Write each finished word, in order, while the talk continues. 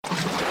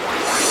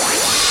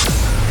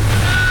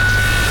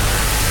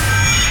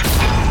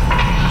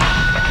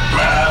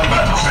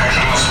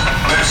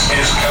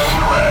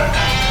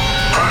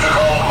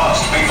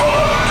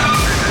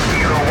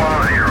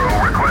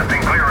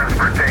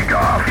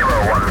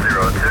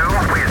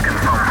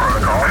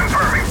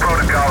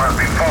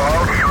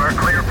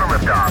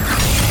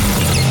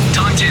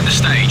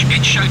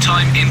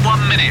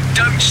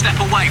don't step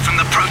away from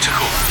the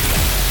protocol.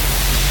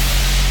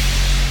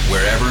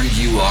 Wherever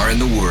you are in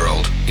the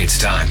world, it's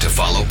time to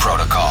follow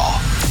protocol.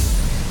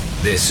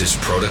 This is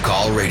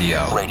Protocol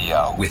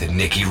Radio with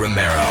Nicky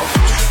Romero.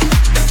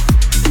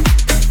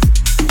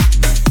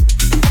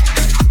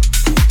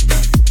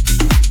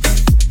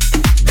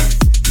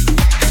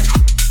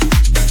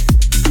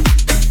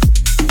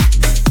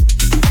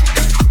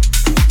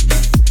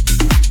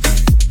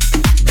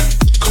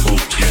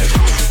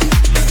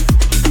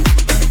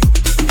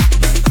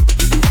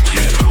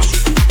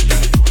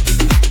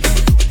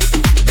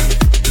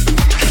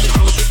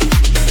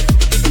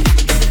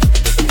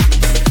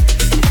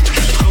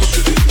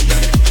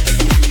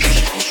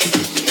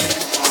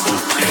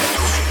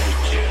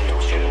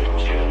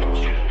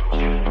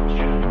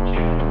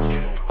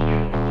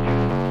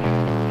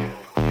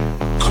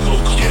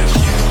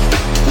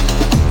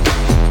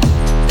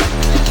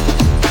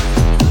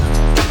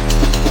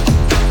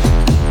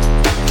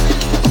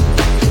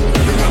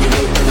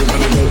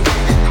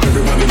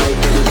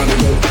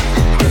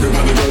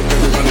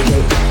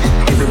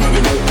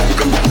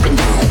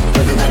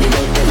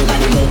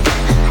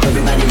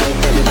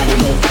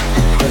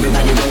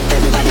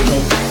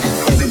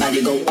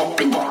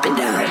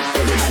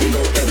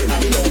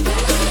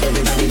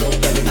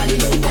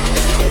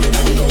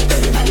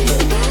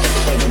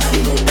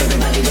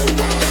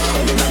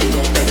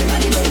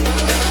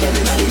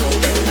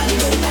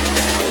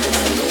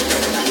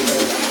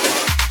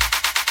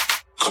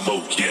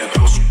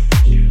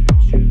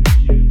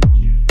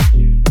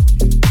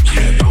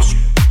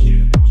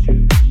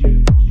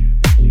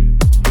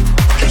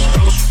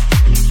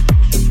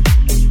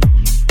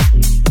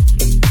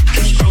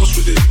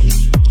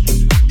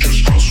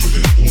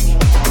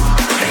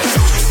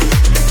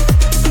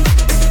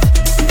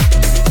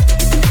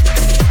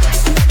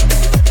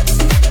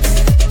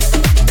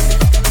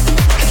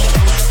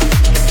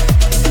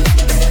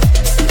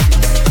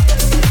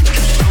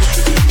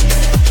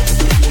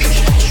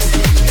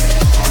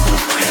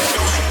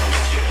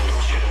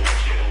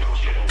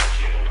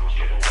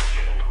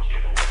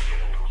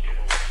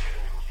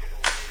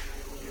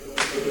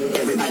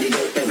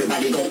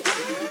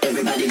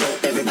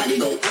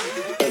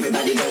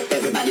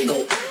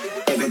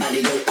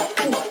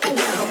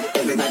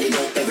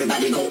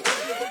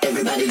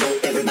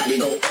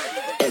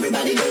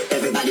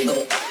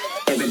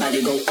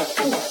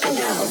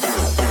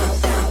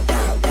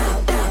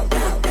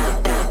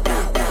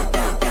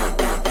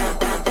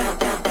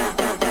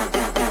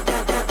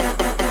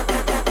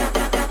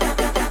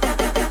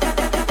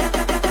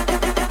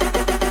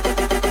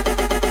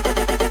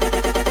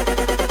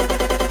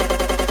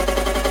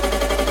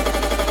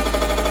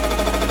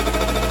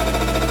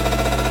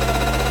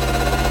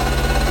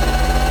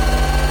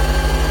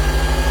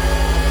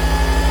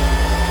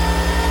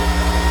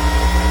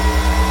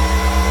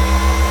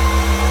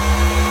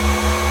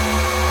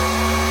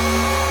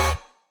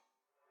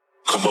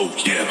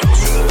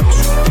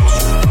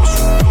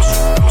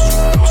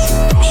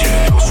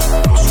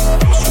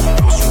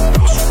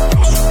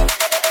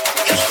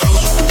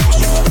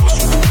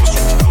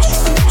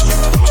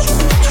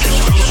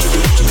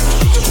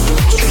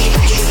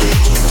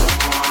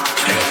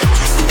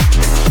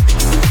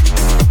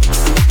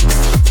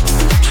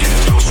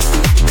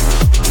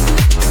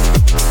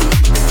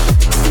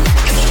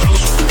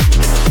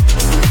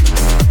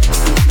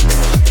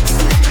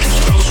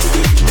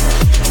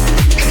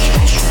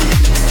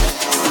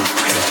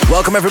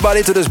 Welcome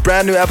everybody to this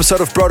brand new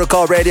episode of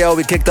Protocol Radio.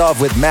 We kicked off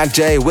with Mac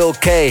J, Will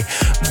K,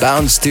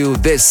 Bounce to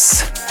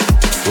This.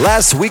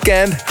 Last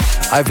weekend,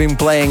 I've been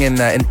playing in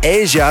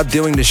Asia,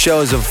 doing the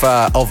shows of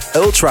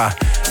Ultra.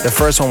 The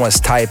first one was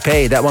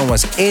Taipei. That one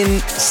was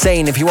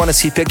insane. If you want to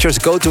see pictures,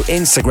 go to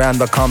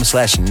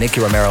Instagram.com/Nicky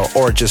Romero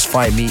or just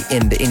find me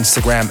in the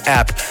Instagram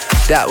app.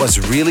 That was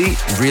really,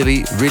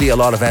 really, really a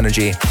lot of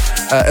energy.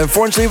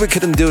 Unfortunately, we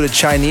couldn't do the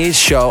Chinese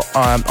show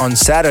on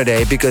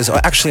Saturday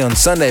actually on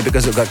Sunday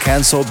because it got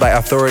canceled by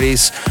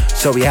authorities.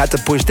 So we had to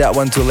push that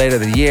one to later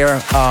in the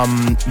year.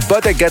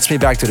 But that gets me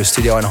back to the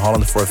studio in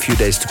Holland for a few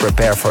days to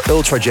prepare for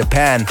Ultra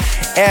Japan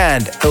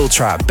and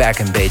Ultra back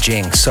in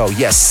Beijing. So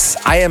yes,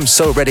 I am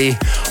so ready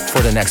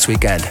for the next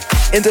weekend.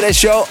 In today's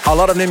show, a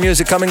lot of new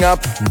music coming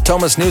up.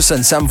 Thomas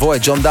Newson, Sam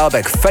Voigt, John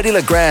Dalbeck, Fedde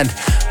Le Grand,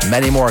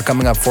 many more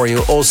coming up for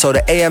you. Also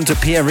the AM to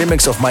PM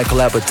remix of my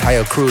collab with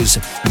Tayo Cruz,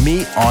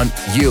 Me on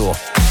You.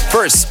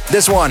 First,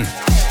 this one.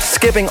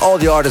 Skipping all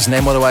the artist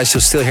name, otherwise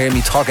you'll still hear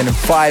me talking in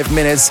 5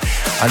 minutes.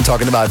 I'm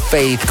talking about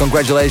Faith.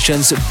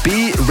 Congratulations.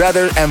 Be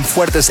Rather and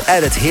Fuertes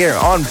edit here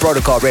on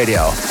Protocol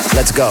Radio.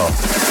 Let's go.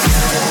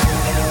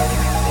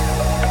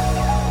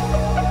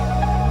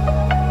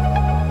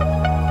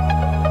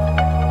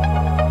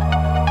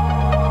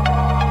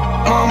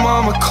 My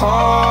mama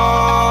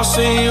called,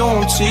 see you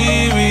on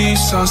TV.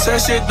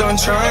 Sunset shit done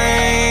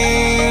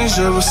changed.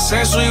 Ever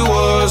since we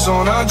was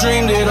on, I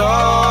dreamed it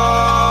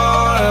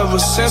all. Ever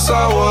since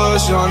I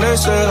was young, they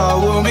said I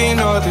would be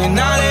nothing.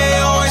 Now they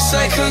always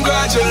say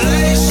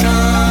congratulations.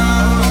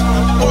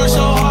 Worked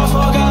so hard,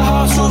 forgot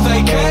how to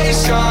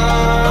vacation.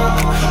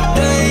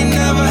 They ain't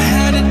never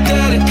had a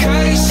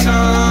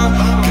dedication.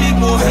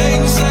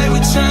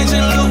 change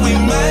and look, we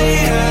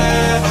made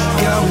it.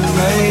 Yeah, we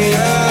made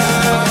it.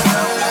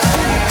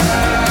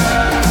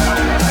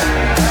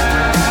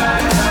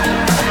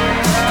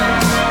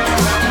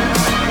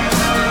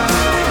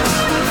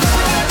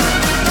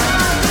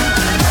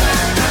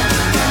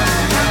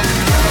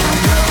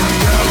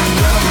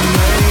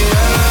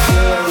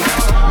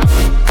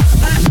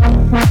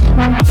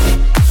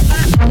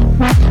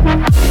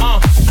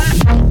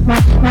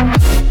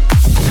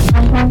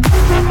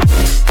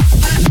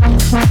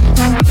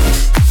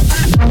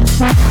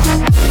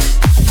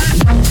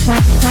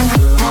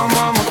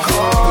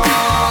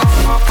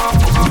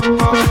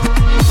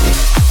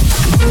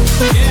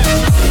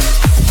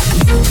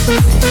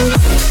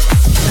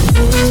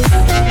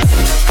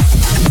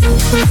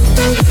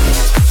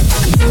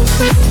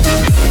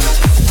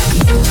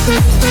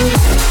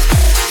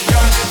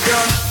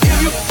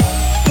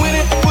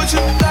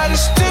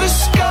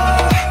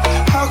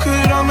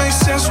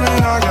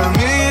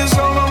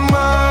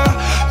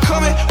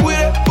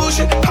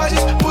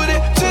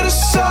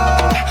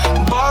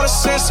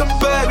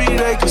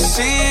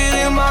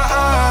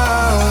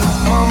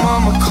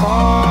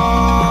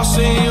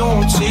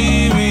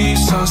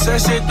 That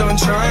shit done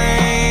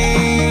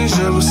changed.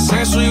 Ever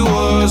since we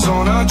was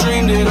on, I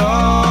dreamed it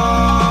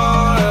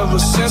all. Ever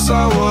since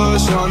I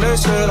was young, they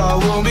said I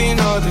won't be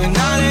nothing.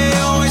 Now they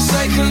always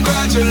say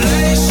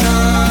congratulations.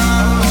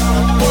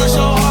 Worked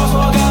so hard,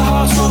 forgot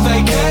how to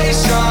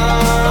vacation.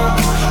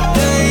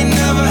 They ain't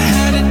never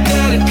had a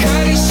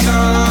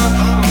dedication.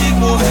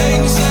 People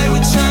hate and say we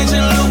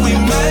changing, look, we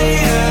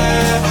made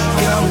it.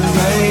 Yeah, we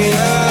made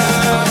it.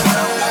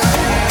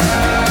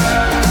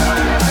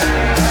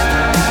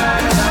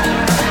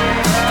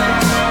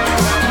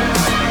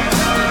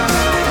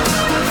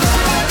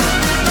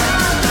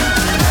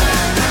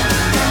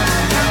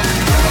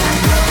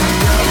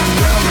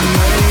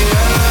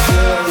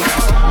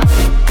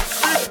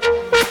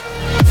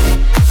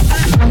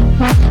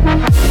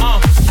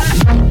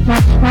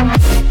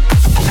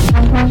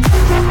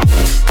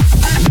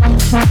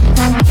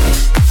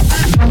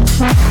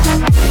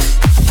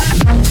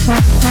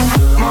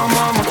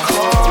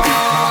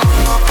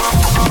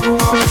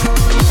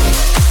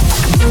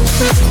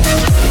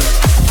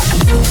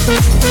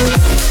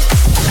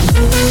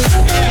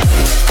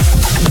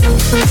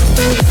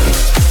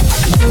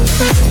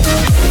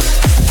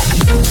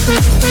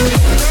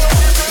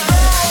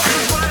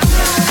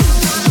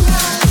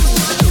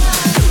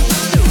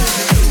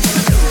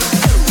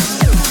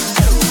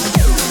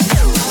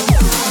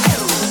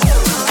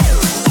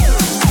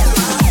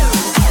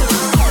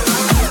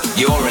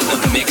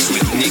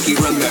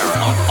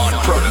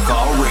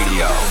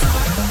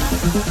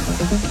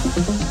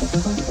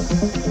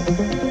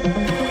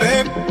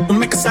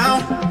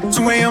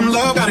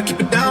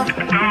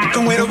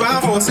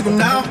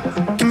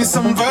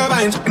 Some verb,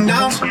 I ain't talking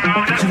down.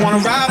 You wanna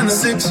ride in the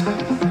six,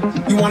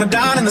 you wanna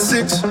dine in the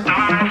six.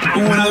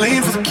 But when I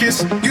lean for the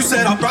kiss, you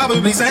said I'll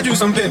probably send you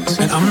some pics.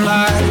 And I'm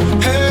like,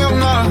 hell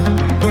nah,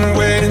 been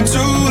waiting too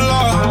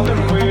long.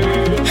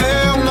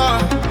 Hell nah,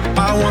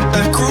 I want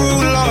that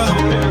cruel love.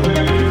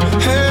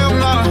 Hell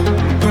nah,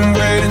 been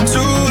waiting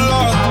too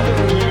long.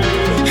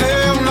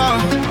 Hell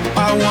nah,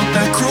 I want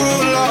that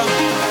cruel love.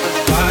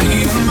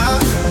 Body of my,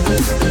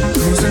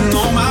 losing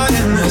all my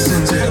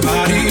innocence. Yeah,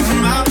 body of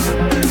my.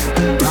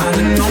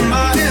 On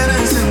my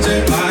innocence,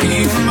 yeah,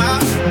 body of my,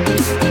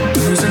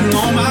 losing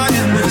all my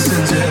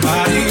innocence, yeah,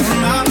 body of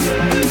my,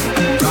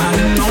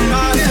 riding on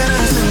my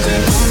innocence,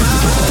 yeah,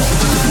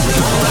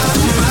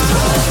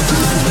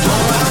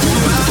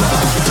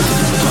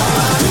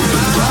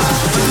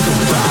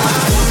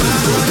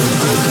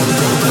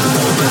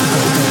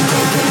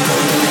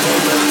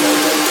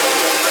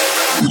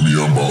 with me,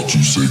 I'm about to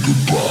say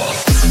goodbye.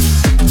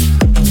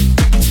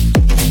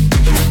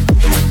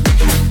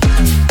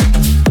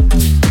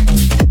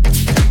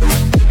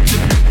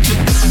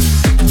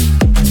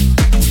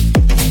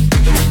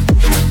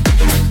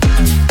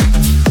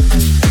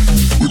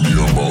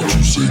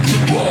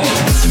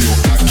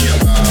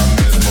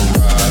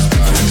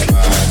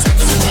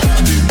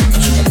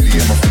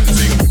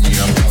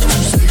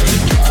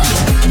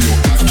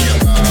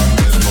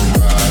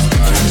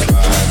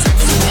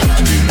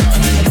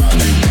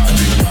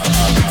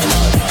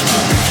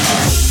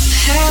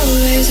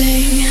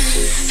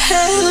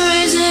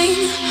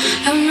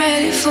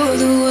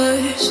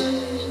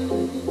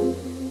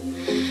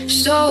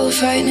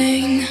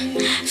 frightening,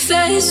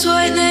 face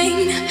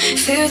whitening,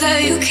 fear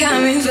that you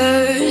can't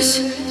reverse.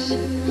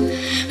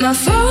 My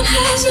phone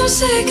has no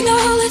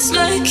signal, it's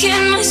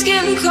making my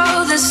skin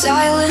crawl. The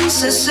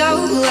silence is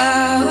so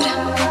loud.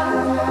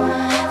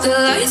 The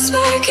lights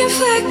spark and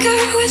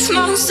flicker with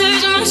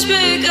monsters much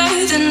bigger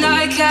than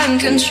I can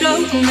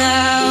control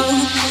now.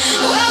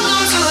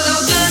 Welcome to the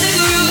panic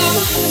room,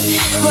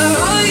 where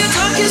all your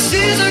darkest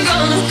fears are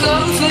gonna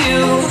come for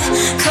you,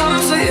 come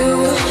for you.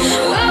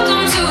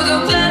 Welcome to the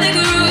panic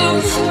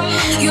room.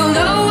 You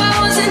know I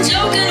wasn't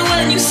joking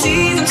when you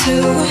see them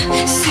too,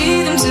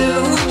 see them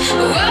too.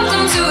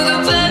 Welcome to the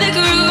panic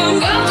room.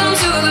 Welcome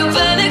to the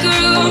panic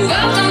room.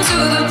 Welcome to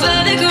the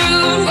panic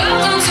room.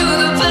 Welcome to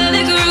the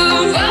panic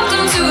room.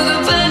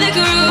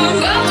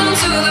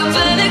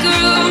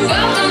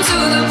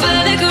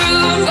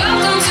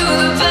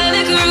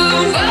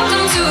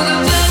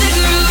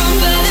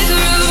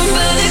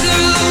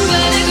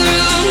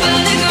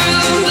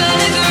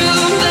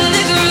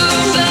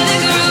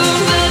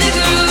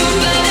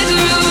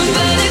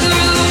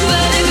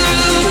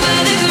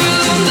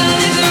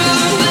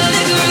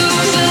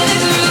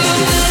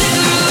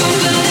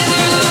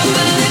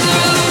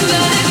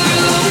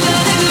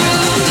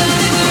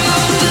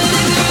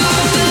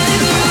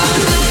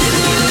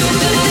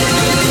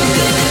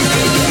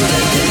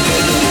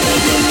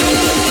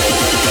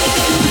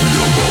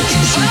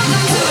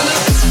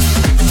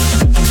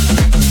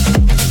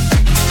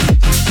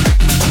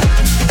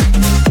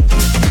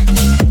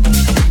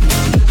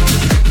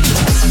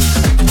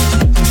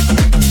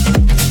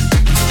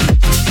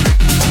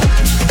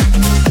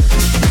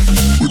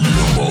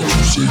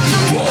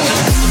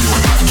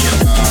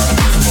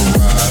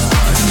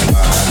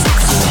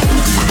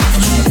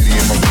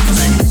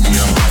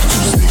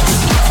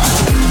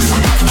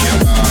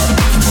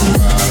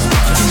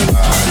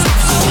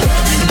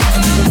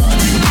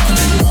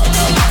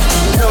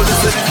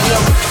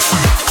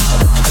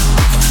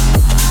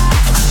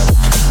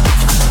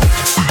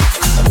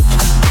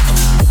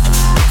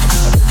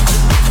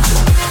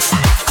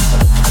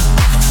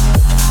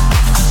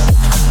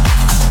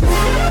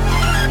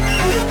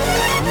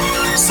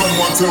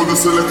 Someone tell the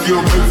selector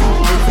I'm heavy.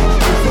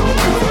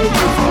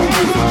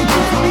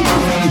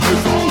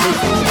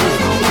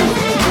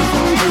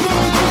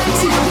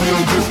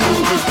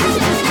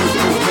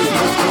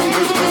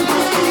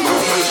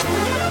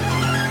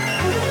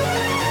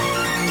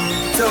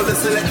 Tell the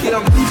selector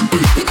I'm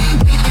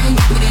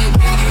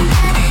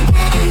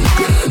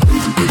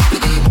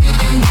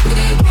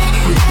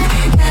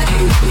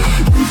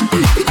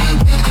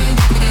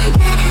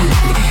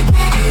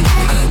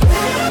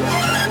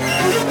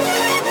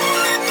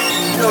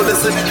Tell the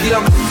selector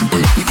I'm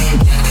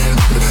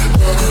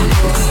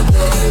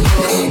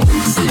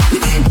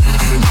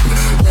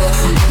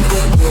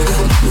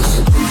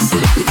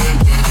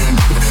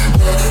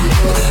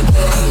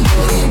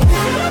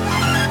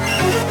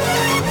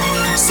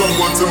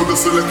Someone tell the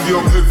selector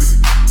I'm heavy.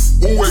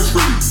 Always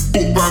ready.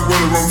 Book bag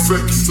when I'm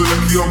fecky.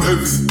 Selector I'm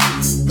heavy.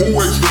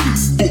 Always ready.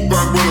 Book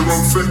bag when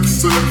I'm fecky.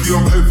 Selector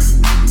I'm heavy.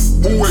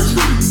 Always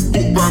ready.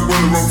 Book bag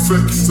when I'm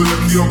fecky.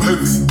 Selector I'm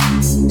heavy.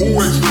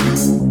 Always ready.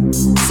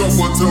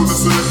 Someone tell the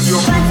selector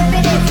I'm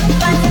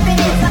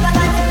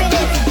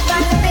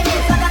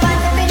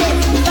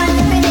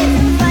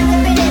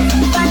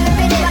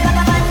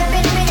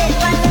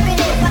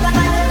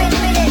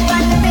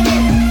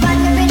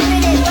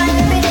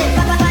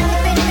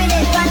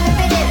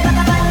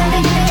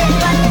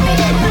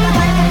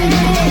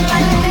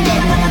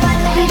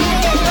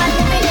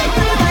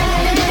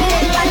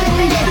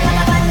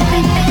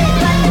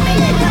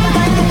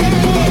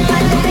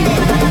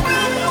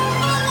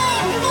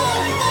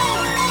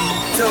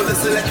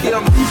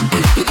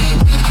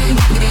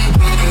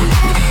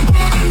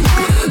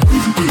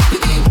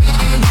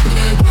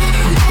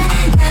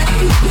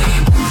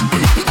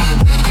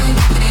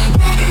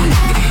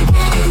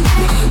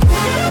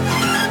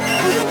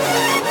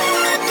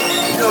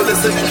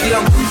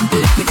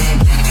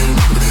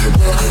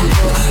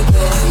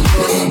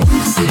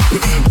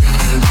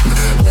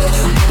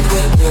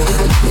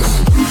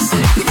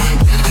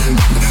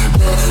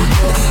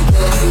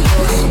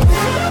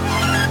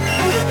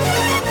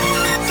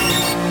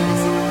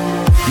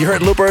You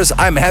heard Loopers,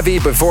 I'm Heavy.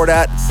 Before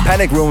that,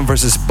 Panic Room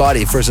versus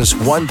Body versus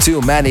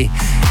 1-2 Manny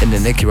in the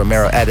Nicky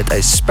Romero edit. I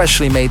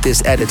especially made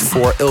this edit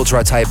for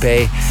Ultra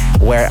Taipei,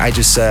 where I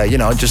just,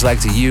 just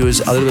like to use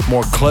a little bit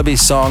more clubby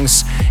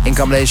songs in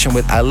combination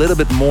with a little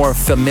bit more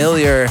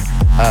familiar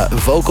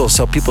vocals,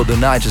 so people do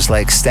not just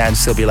like stand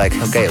still, be like,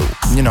 okay,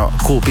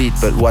 cool beat,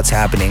 but what's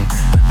happening?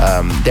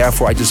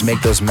 Therefore, I just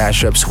make those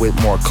mashups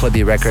with more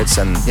clubby records,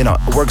 and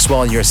it works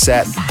well in your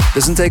set.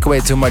 Doesn't take away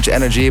too much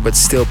energy, but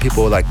still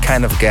people like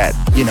kind of get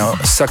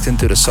sucked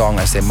into the song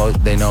as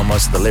they know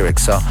most of the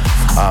lyrics. So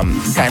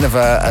kind of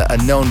a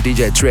known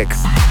DJ trick.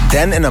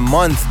 Then in a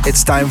month,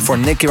 it's time for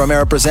Nicky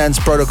Romero Presents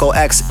Protocol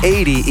X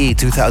ADE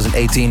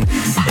 2018 in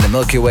the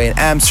Milky Way in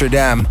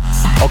Amsterdam.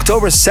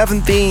 October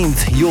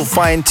 17th, you'll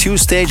find 2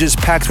 stages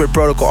packed with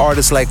Protocol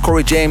artists like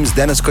Corey James,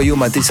 Dennis Koyu,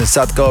 Matisse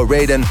Satko,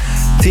 Raiden,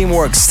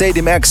 Teamwork,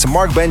 Stadium X,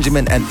 Mark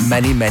Benjamin, and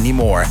many, many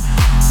more.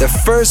 The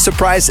first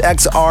surprise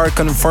acts are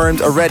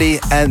confirmed already,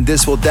 and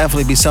this will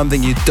definitely be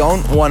something you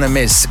don't want to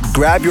miss.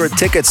 Grab your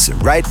tickets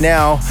right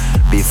now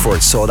before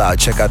it's sold out.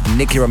 Check out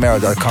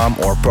nickyromero.com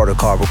or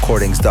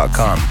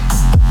protocolrecordings.com.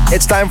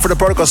 It's time for the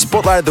Protocol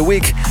Spotlight of the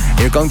Week.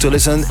 You're going to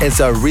listen.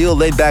 It's a real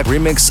laid-back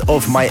remix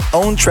of my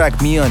own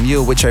track, Me on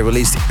You, which I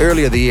released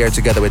earlier the year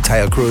together with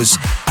Tayo Cruz.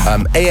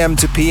 AM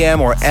to PM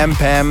or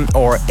MPAM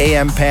or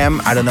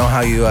AMPAM. I don't know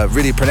how you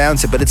really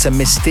pronounce it, but it's a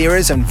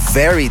mysterious and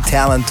very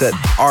talented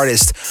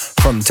artist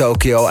from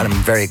Tokyo, and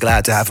I'm very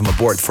glad to have him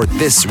aboard for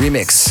this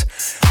remix.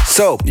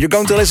 So, you're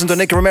going to listen to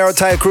Nicky Romero,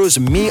 Tayo Cruz,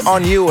 Me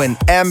on You, and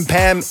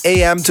MPAM,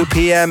 AM to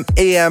PM,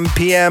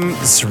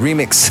 AMPM's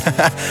remix.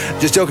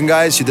 Just joking,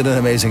 guys. You did an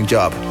amazing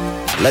job.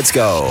 Let's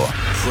go.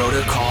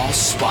 Protocol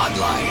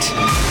Spotlight.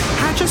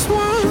 I just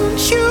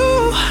want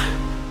you.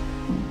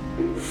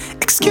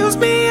 Excuse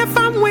me if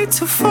I'm way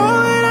too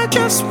forward. I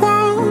just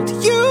want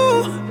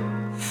you.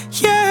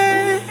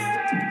 Yeah.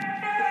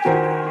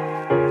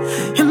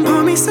 And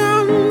pour me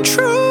some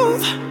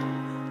truth.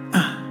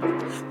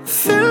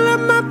 Fill up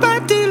my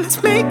body.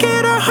 Let's make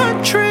it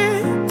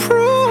 100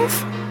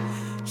 proof.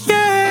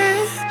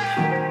 Yeah.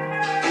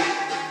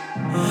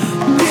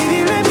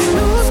 Baby, let me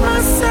lose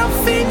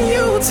myself in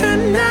you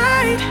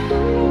tonight.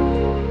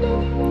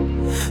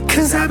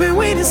 'Cause I've been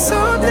waiting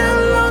so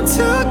damn long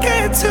to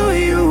get to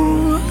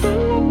you.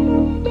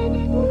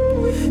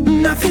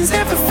 Nothing's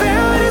ever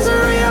felt as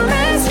real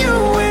as you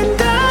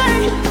and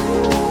I.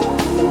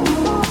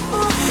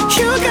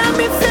 You got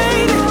me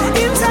faded,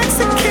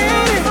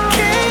 intoxicated,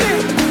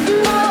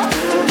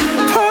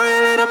 pour a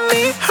little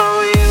me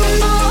on you.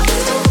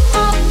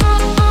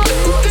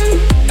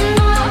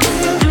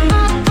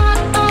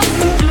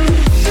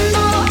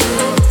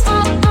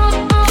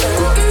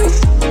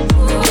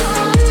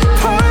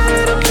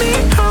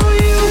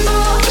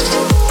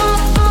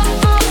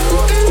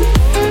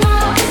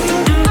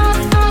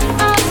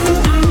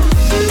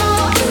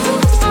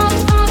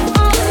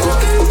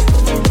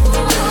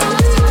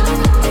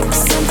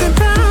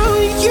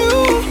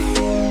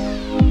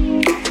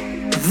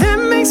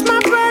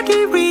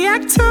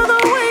 To the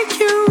way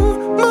you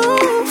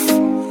move,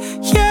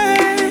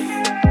 yeah.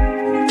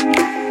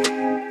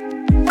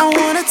 I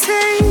wanna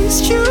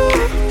taste you.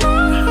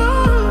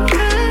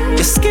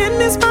 Your skin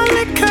is my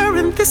liquor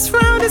and this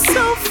round is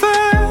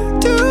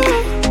overdue,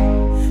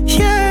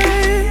 yeah.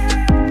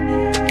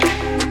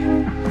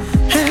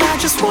 And I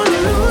just wanna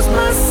lose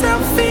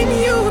myself in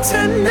you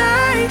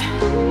tonight,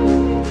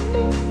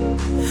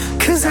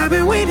 'cause I've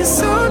been waiting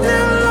so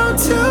damn long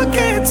to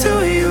get to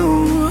you.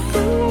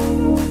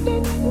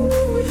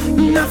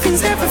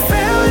 Nothing's ever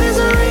felt as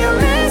real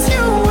as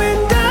you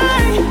and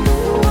I.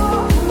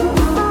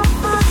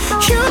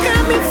 You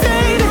got me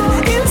faded,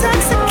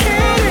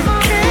 intoxicated,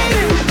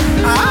 cated.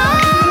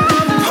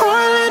 Pour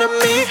a little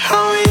me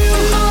on you.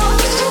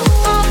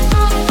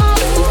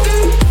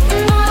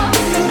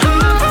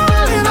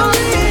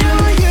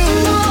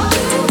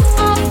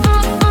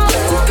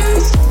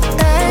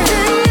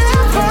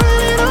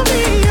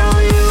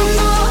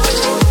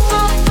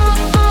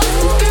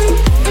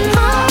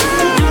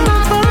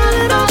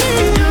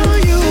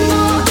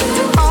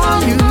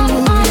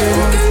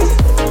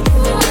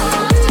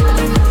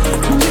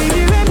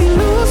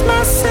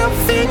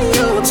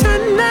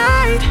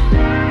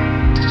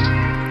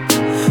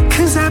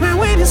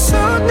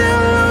 So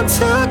damn long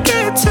to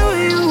get to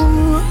you.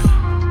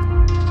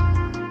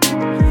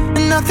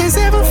 Nothing's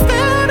ever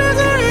felt as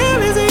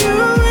real as you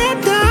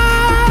and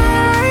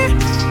I.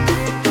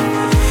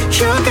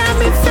 You got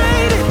me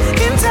faded,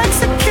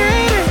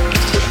 intoxicated.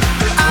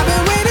 I've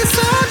been waiting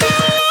so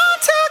damn long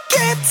to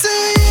get to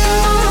you.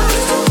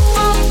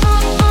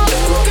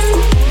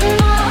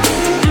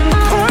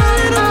 Pour a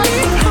little me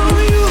on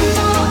you.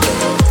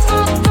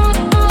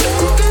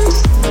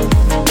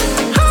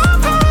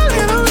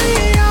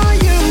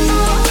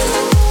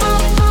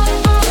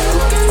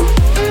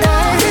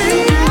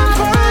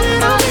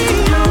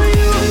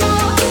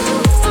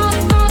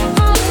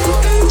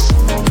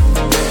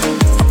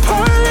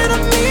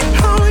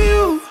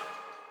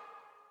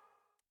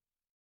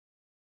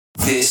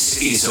 This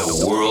is a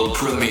world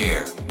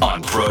premiere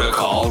on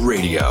Protocol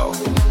Radio.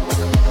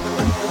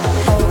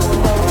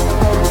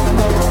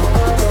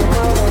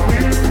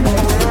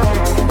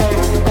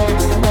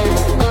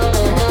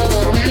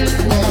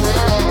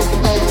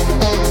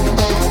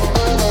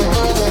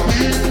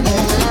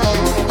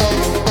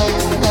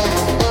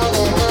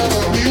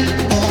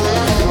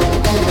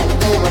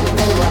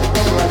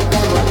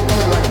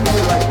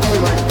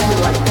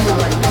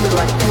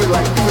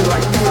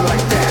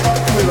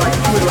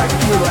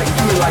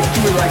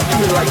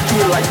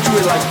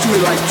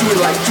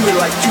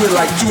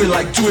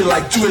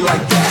 Do it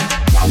like that.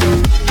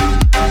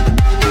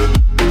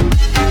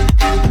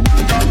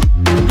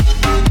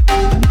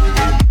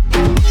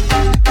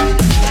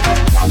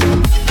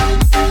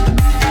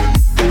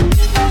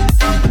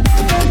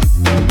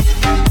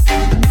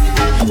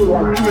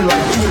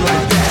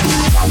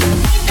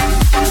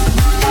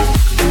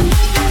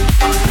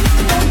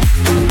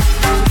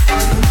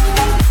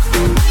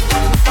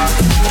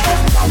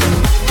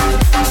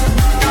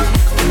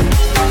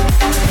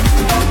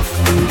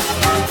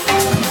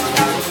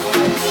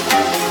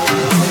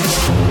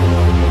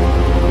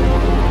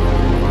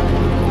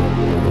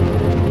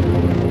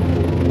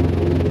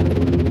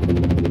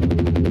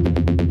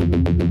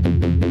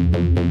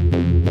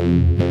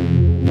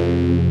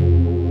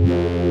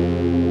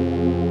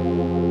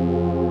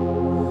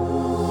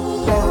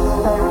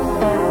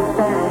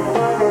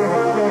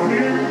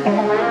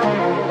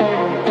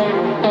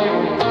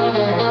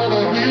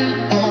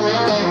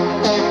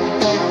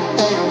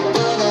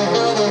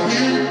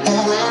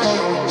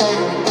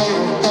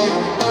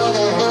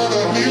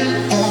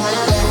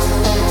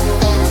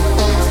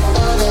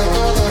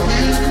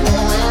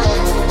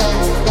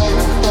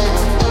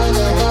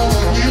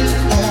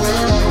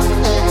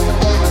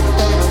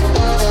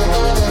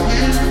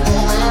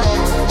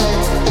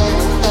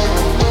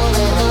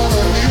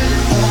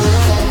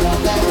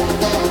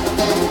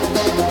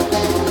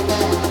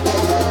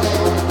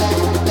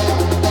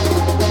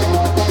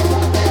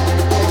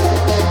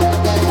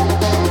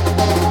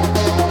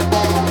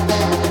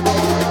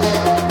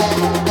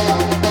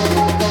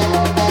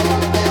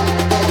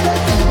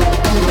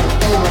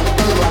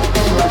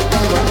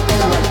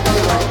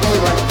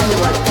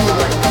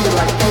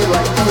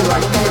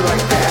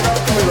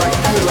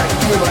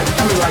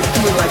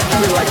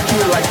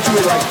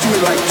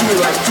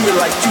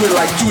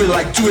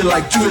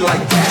 Do it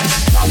like that.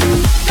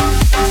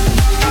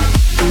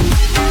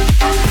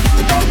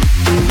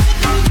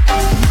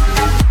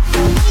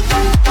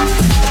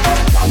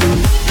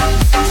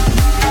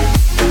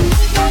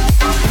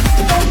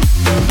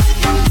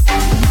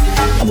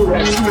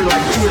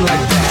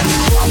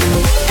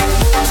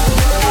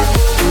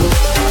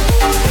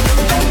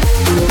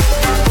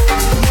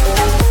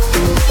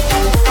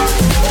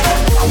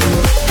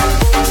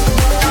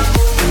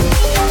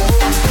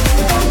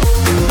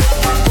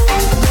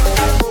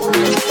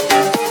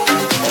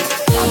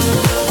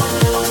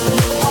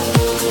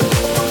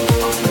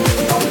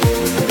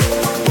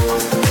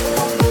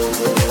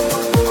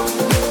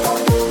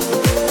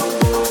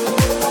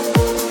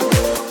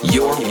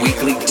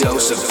 daily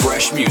dose of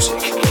fresh music.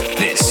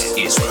 This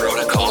is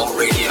Protocol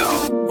Radio.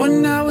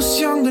 When I was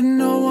younger,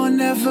 no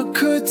one ever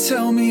could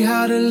tell me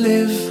how to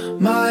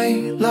live my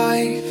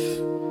life.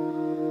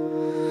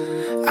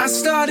 I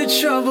started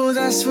trouble,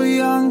 that's what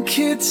young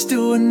kids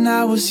do when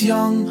I was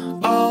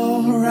young,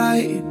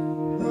 alright.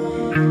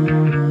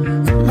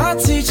 My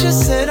teacher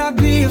said I'd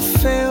be a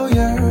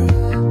failure.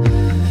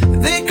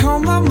 They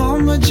called my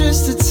mama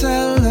just to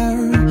tell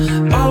her,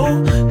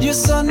 oh, your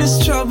son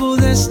is trouble,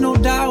 there's no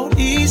doubt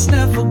he's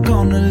never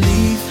gonna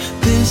leave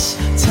this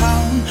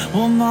town.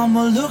 Well,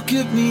 mama, look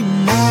at me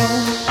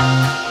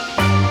now.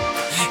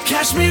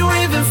 Catch me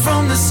waving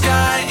from the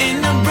sky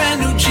in a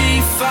brand new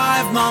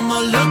G5. Mama,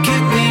 look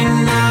at me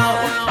now.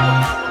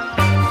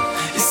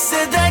 You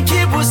said that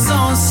kid was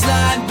on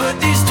slide, but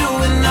he's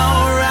doing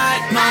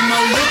alright. Mama,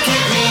 look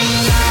at me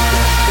now.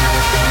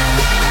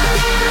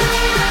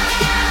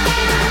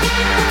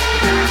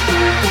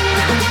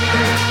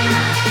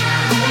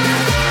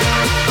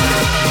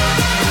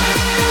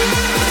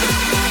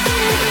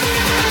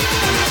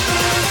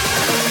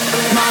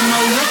 Mama,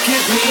 look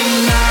at me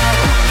now.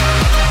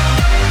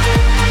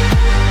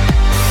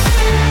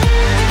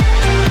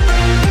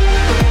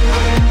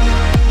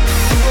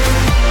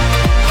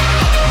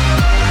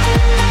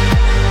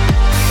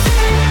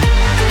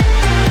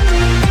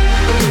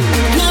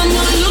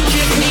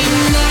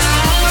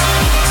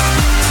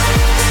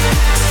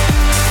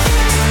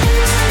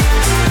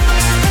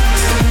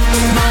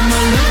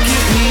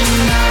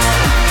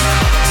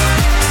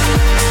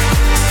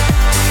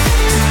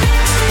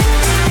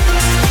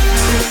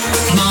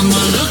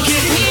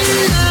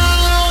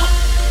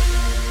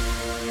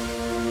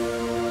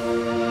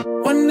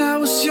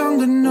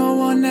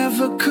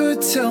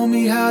 Could tell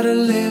me how to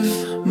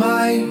live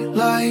my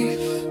life.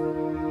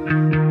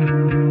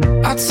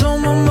 I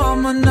told my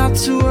mama not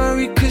to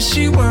worry, cause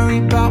she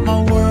worried about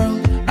my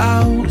world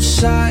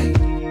outside.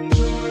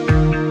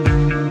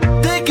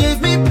 They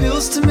gave me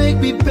pills to make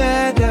me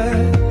better.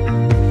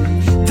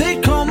 They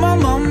called my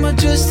mama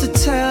just to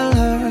tell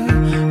her,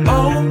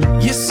 oh,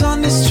 your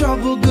son is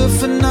trouble, good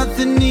for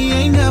nothing, he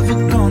ain't never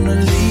gonna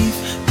leave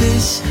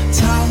this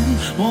town.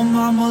 Well,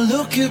 mama,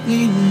 look at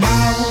me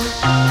now.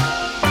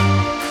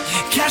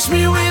 Catch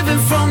me waving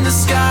from the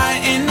sky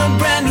in a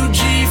brand new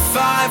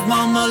G5.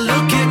 Mama,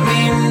 look at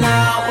me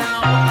now.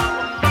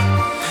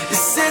 You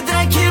said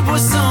that kid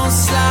was on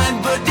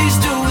slide, but he's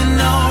doing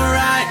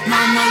alright.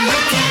 Mama,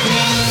 look at me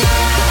now.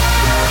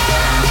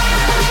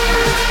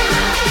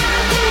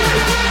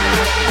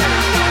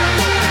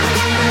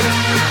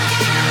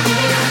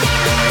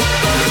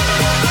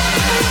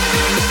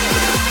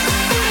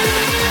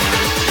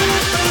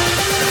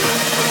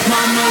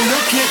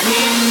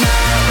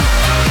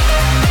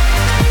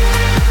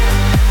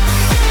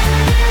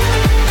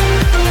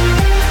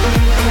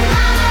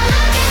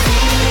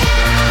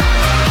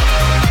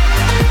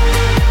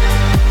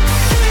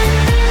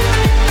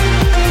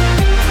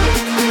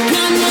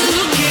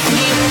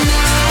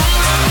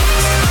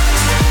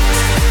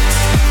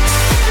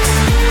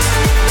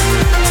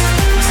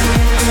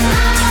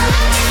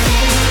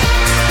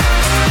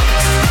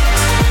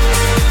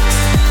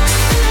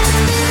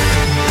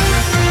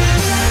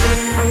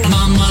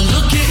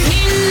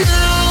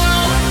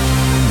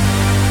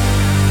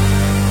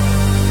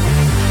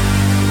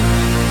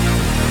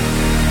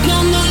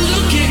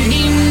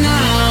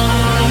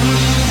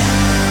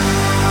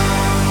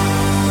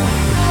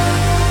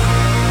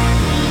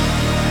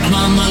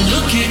 Mama,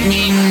 look at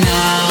me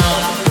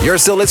now. You're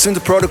still listening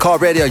to Protocol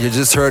Radio. You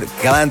just heard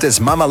Galantis,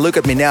 Mama Look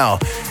at Me Now,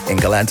 in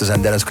Galantis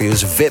and Dennis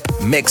Koyu's VIP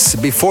mix.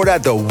 Before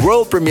that, the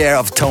world premiere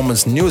of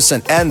Thomas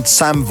Newson and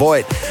Sam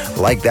Voigt,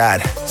 Like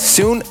That,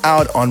 soon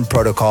out on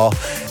Protocol.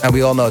 And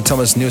we all know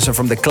Thomas Newson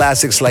from the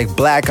classics like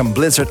Black and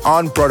Blizzard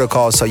on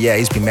Protocol. So yeah,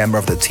 he's been a member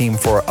of the team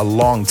for a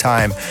long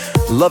time.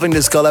 Loving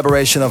this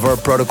collaboration of our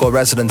Protocol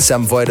resident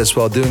Sam Voigt as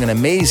well, doing an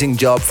amazing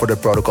job for the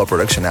Protocol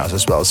production house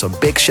as well. So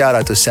big shout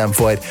out to Sam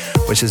Voigt,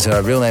 which his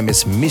real name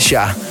is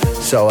Misha.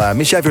 So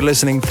Misha, if you're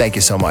listening, thank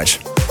you so much.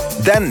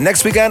 Then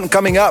next weekend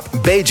coming up,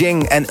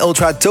 Beijing and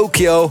Ultra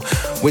Tokyo,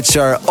 which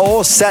are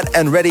all set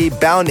and ready,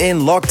 bound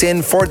in, locked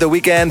in for the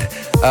weekend.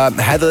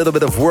 Had a little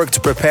bit of work to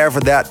prepare for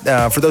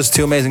that, for those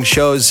two amazing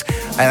shows.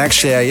 And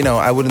actually,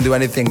 I wouldn't do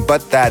anything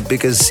but that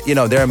because,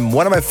 they're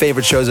one of my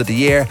favorite shows of the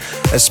year.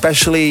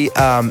 Especially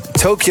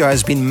Tokyo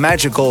has been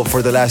magical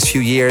for the last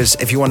few years.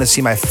 If you want to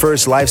see my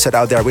first live set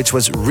out there, which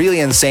was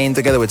really insane,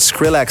 together with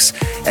Skrillex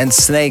and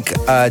Snake,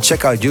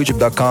 check out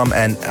youtube.com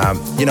and,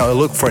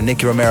 look for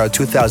Nicky Romero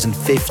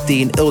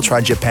 2015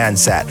 Ultra Japan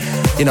set.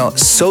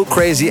 So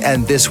crazy,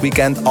 and this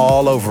weekend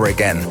all over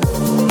again.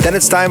 Then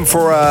it's time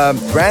for a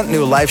brand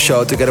new live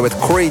show together with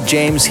Corey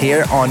James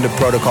here on the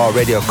Protocol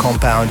Radio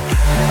compound.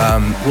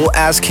 We'll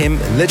ask him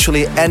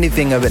literally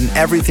anything and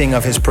everything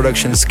of his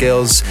production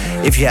skills.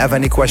 If you have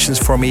any questions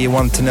for me you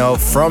want to know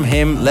from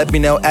him, let me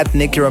know at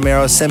Nicky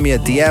Romero. Send me a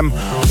DM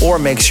or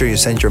make sure you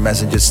send your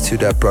messages to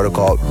the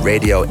Protocol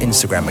Radio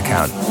Instagram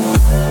account.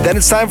 Then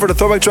it's time for the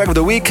throwback track of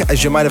the week.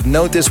 As you might have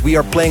noticed, we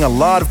are playing a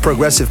lot of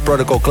progressive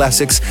Protocol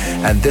classics,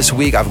 and this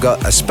week I've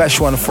got a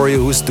special one for you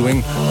who's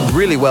doing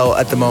really well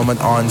at the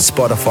moment on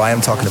Spotify.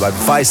 I'm talking about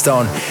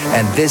Vicetone,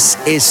 and this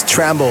is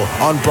Tremble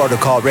on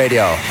Protocol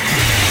Radio.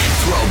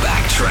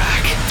 Throwback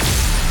track.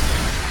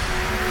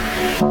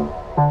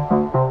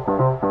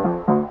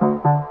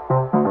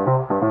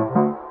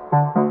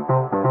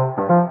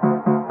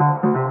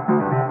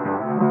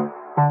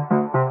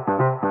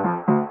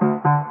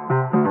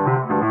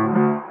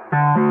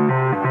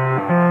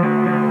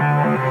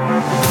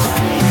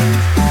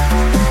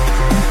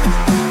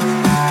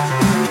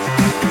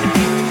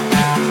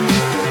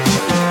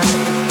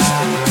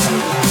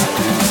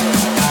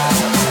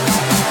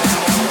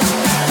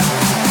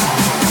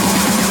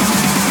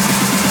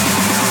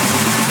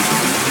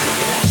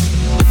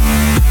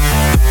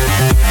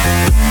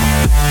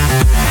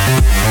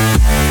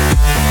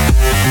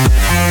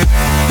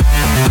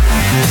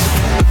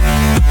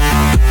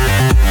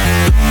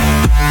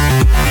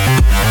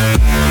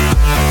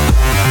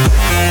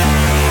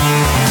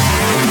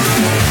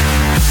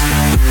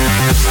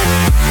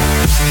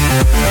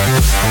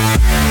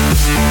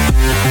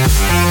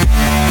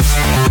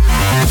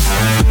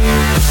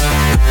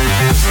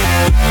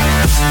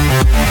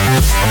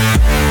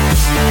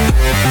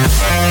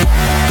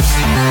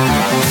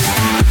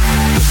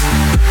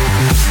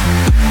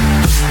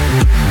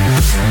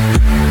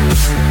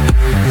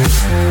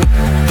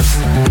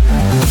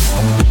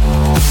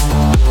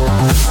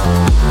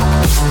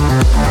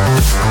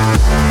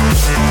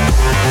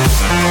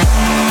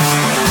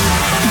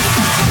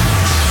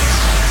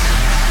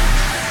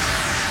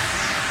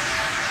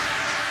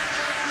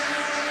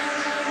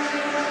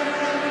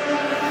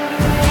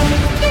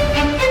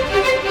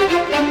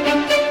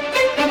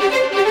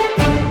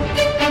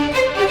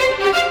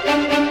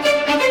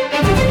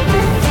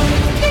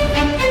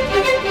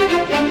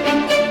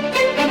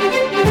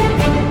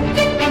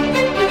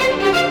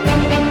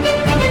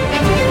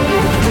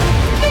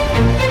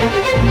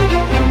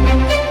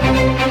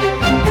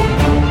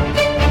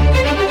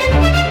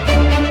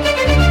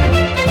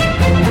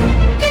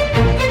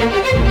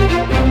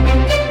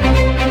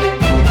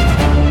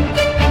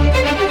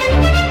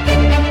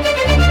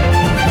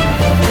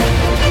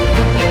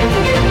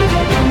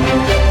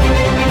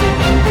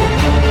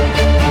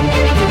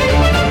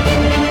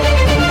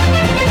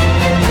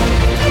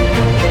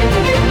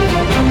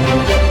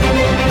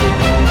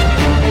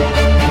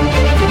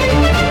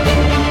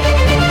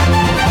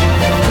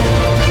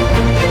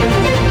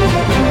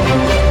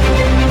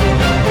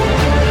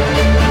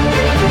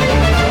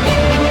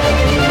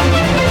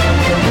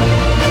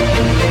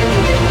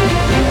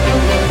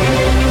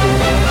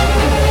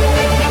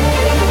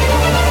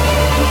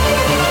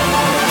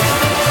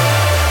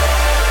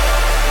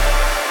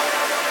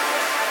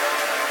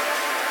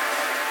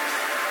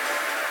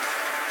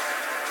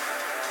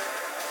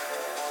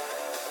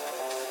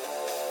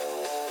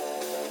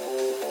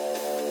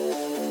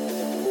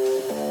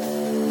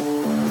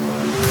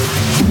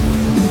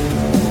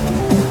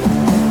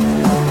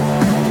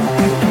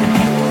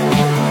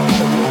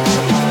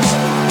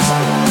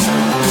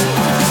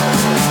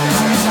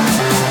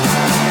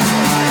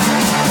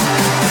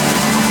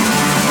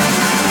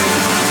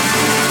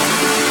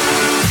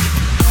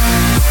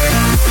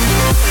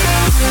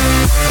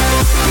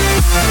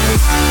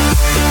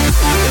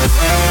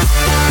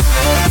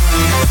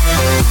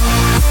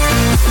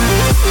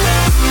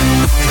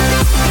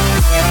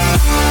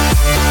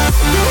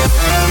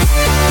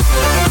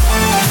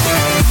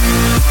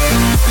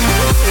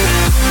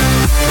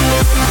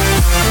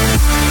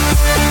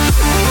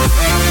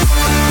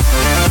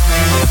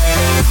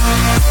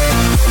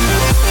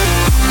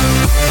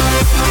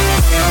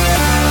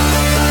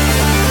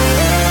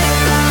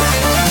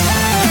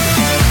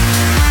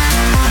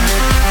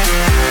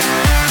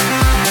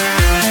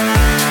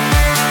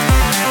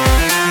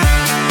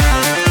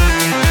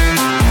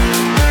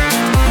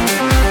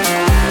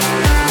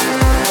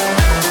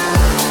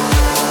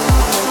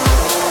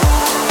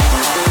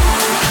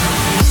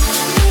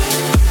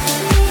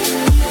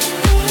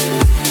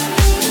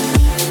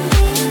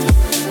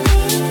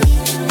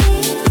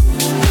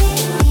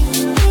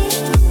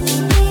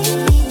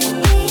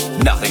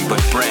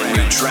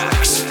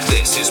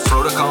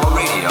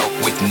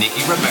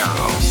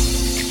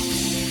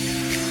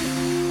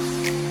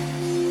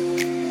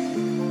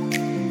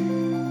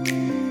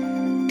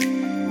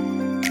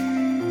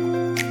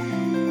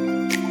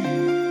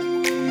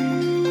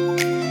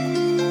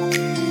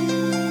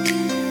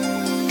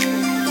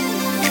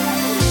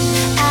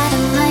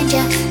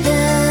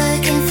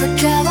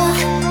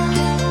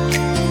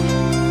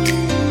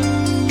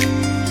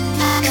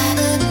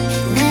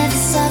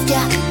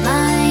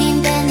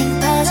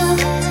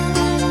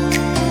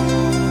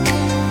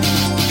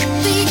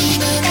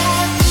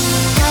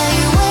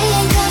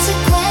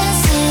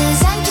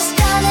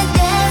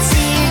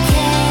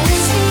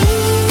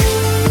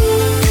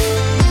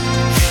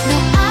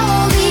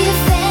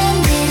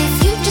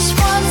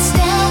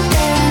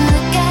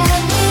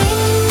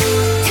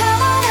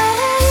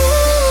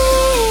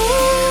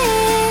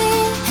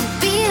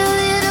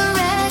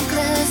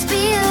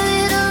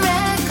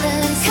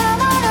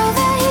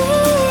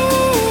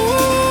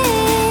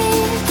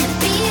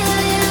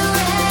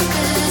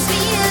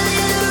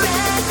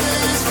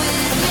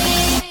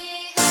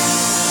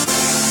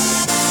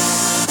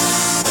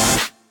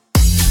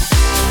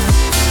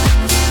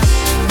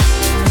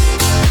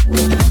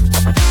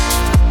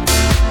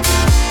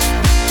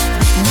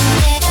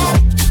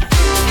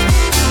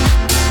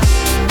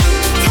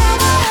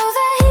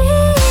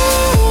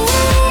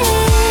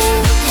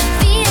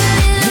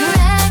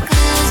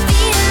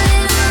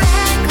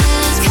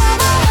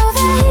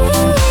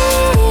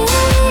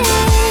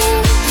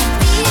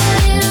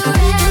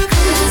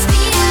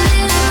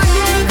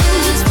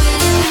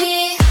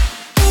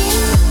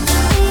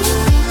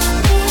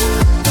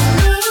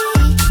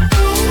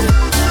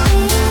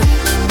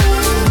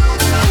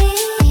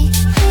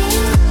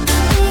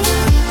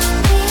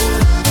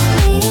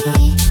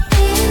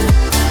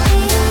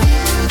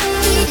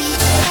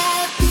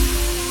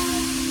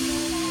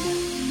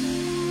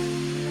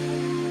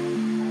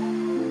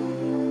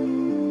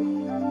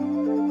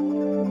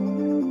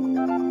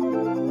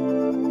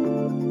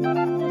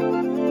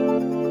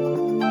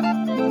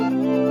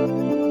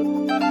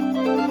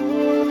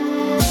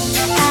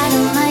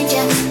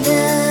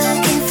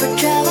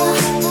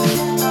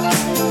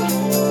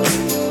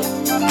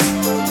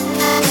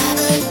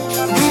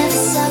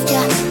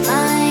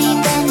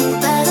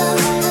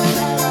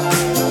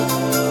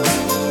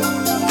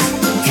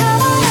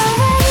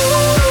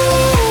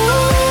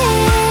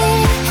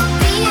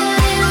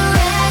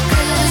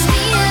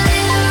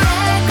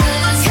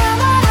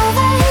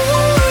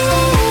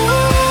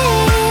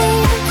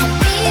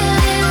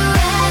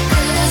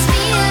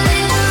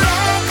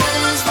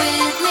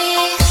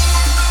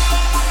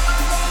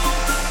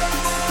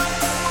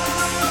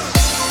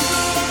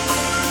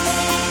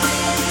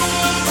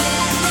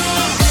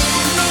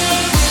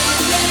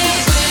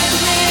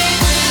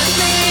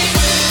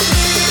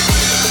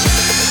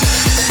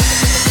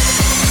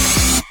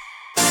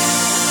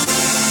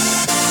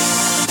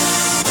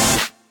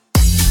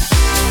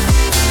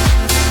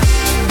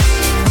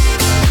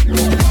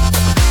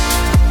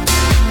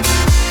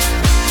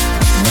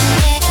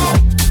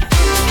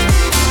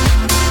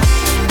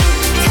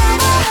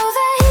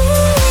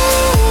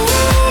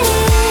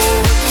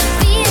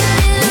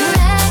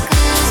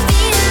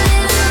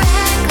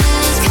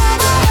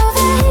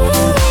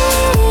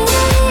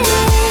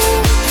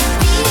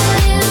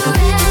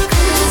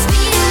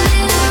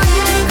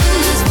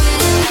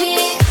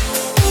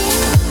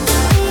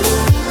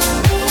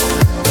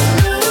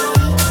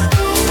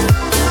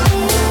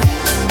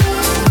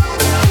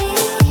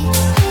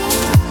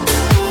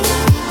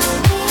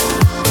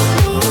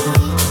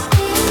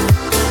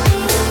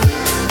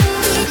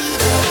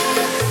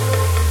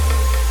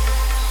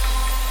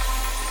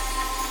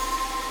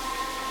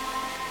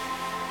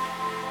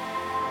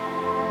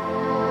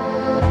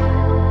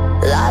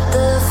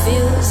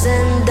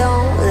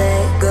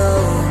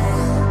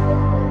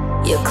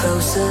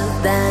 closer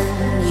than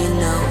you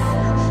know.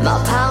 My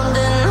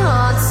pounding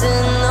heart's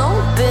an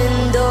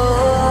open door.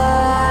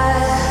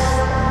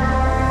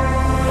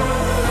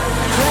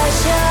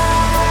 Pressure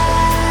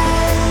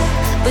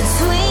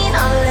between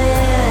our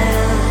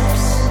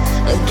lips.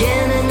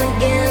 Again and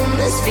again,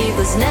 this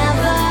fever's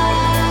never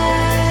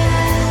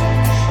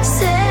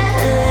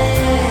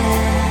settling.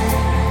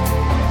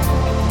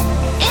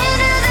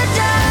 Into the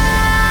dark,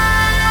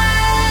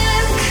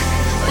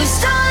 we've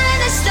stolen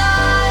the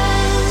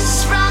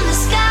stars from the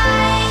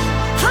sky.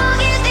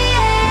 Forget the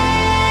air,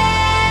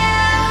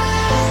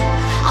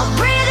 I'll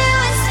breathe you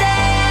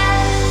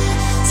instead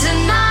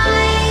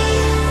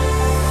tonight.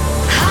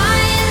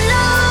 High and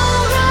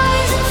low,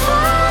 rise and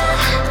fall,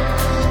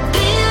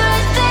 be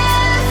right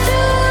there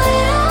through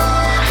it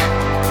all.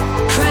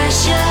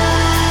 Pressure,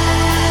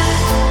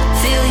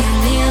 feel you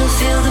near,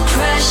 feel the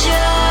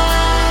pressure.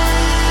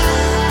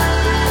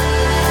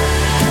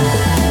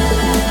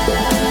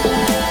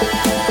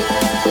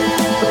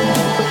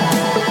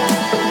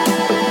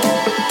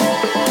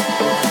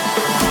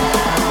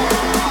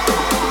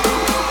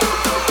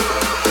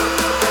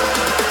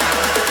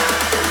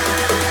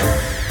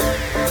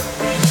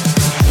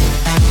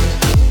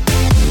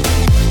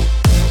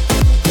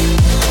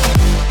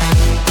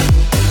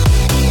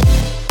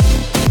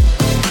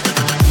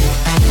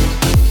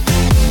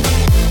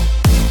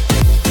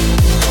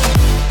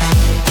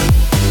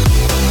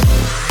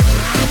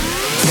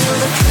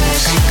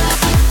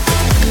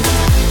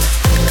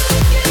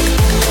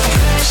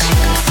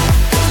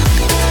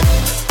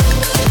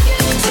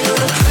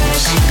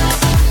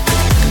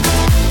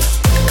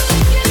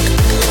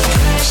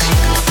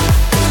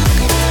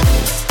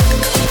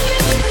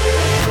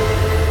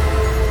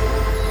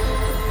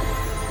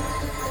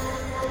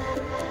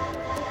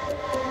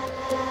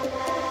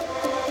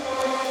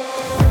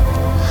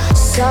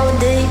 So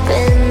deep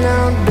in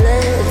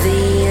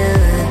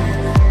oblivion,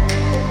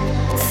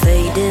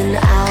 fading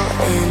out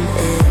and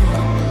in.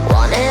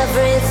 Want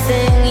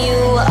everything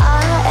you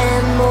are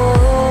and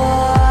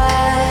more.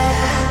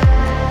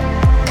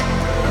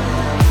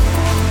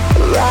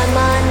 Write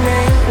my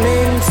name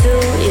into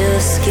your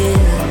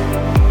skin,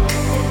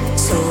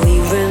 so we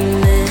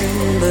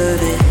remember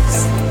this.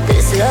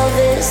 This love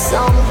is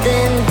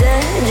something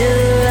dangerous.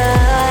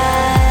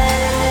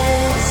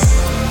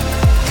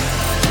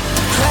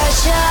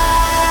 Pressure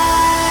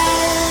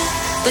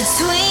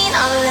between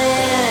our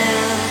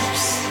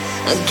lips.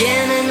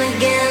 Again and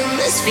again,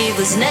 this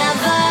fever's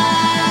never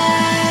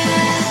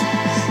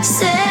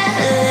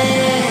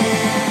settling.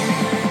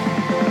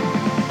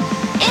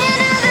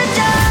 Into the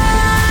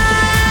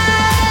dark,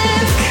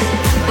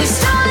 we've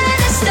stolen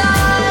the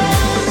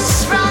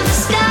stars from the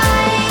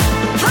sky.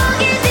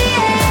 Forget the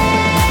air,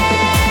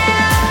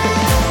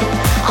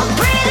 I'll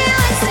breathe you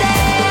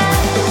instead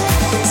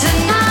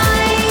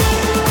tonight.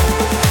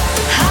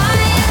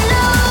 High and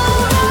low,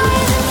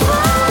 rise and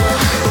fall,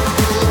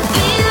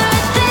 be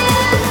right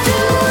there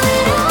through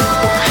it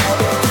all.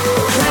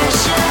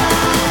 Pressure,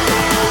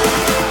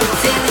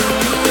 feel the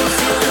need,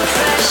 feel the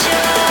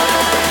pressure.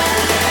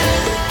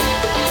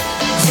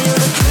 Feel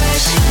the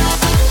pressure.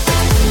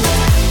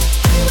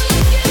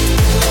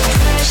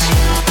 Pressure. Feel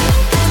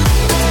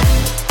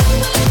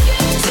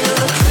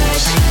the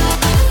pressure.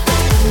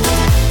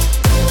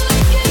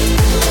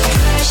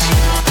 Pressure.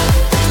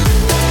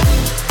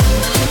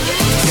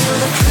 Feel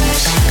the pressure.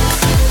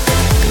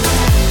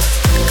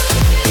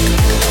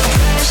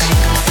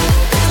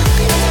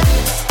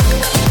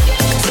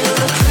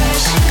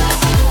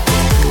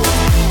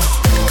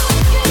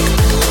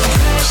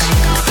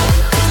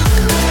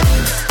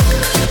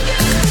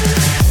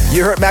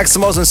 You heard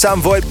Maximos and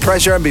Sam Void,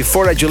 Pressure, and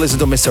before that you listened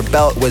to Mr.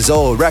 Belt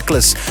Wizzo,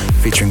 Reckless,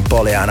 featuring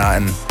Poliana,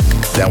 and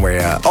then we're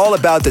all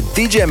about the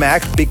DJ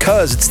Mag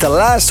because it's the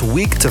last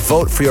week to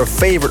vote for your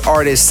favorite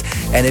artist.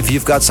 And if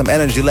you've got some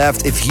energy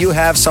left, if you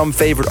have some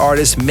favorite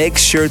artists, make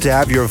sure to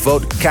have your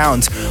vote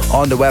count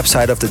on the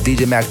website of the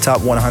DJ Mag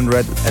Top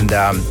 100. And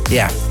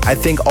yeah, I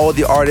think all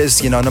the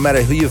artists, no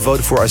matter who you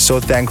vote for, are so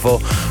thankful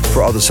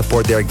for all the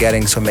support they're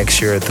getting. So make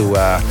sure to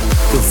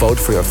vote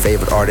for your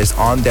favorite artist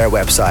on their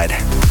website.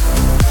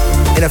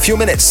 In a few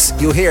minutes,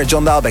 you'll hear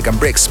John Dahlbeck and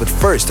Brix, but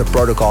first, the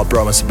Protocol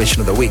promo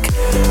submission of the week.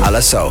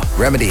 Alesso,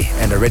 Remedy,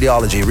 and the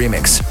Radiology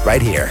remix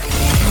right here.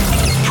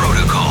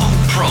 Protocol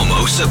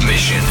promo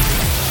submission.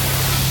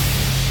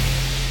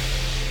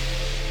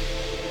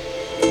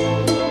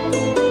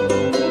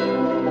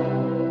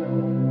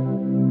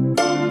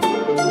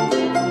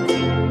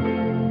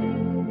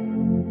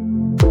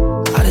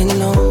 I didn't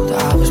know that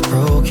I was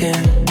broken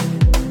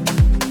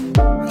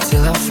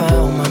until I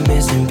found my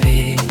missing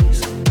piece.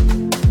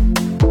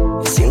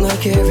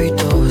 Like every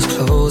door was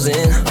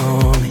closing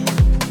on me.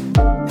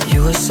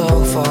 You were so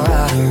far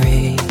out of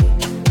reach.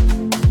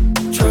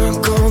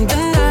 Drunk on the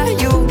night,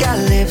 you got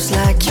lips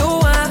like your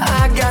wine.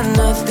 I got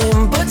nothing.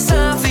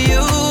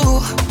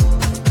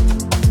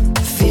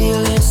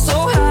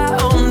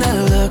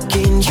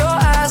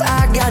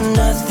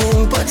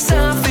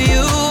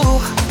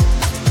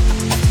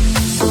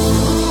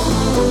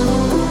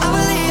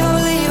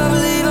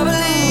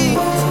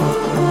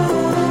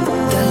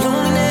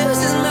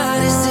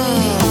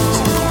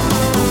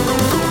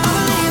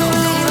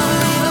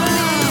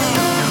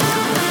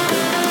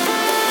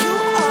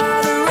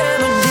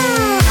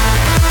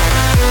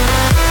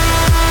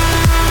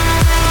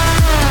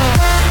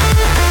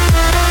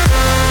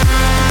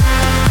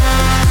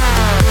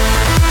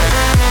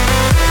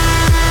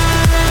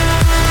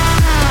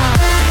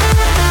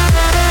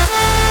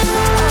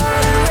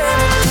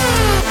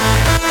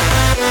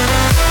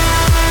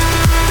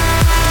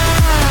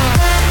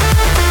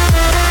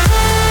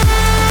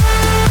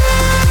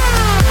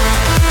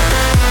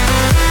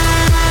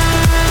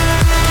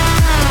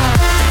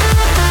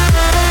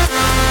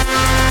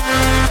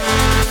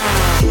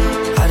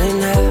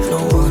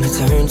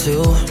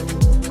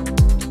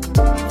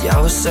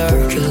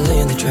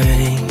 circling the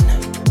drain.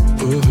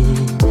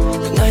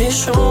 Now you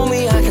show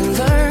me I can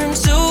learn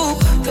to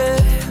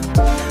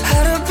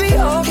how to be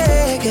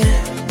okay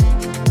again.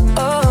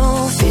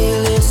 Oh,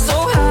 feeling so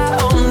high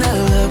on that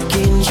look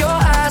in your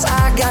eyes.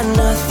 I got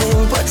nothing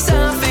but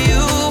time for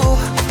you.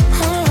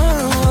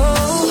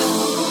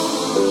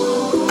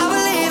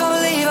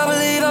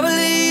 I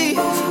believe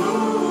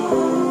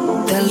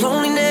that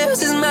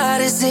loneliness is my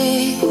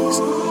disease.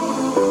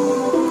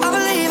 I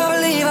believe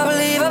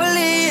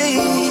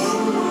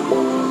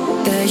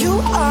that you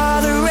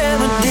are the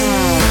remedy.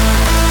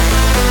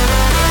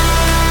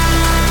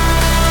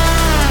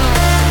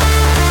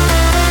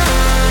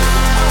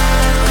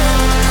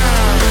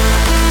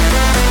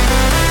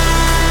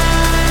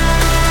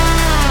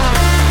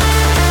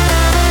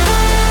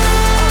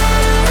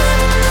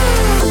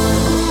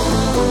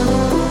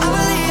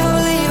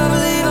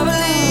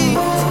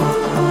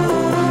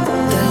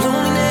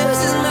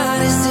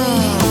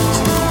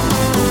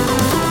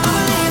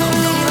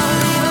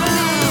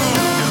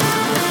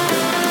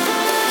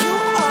 You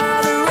are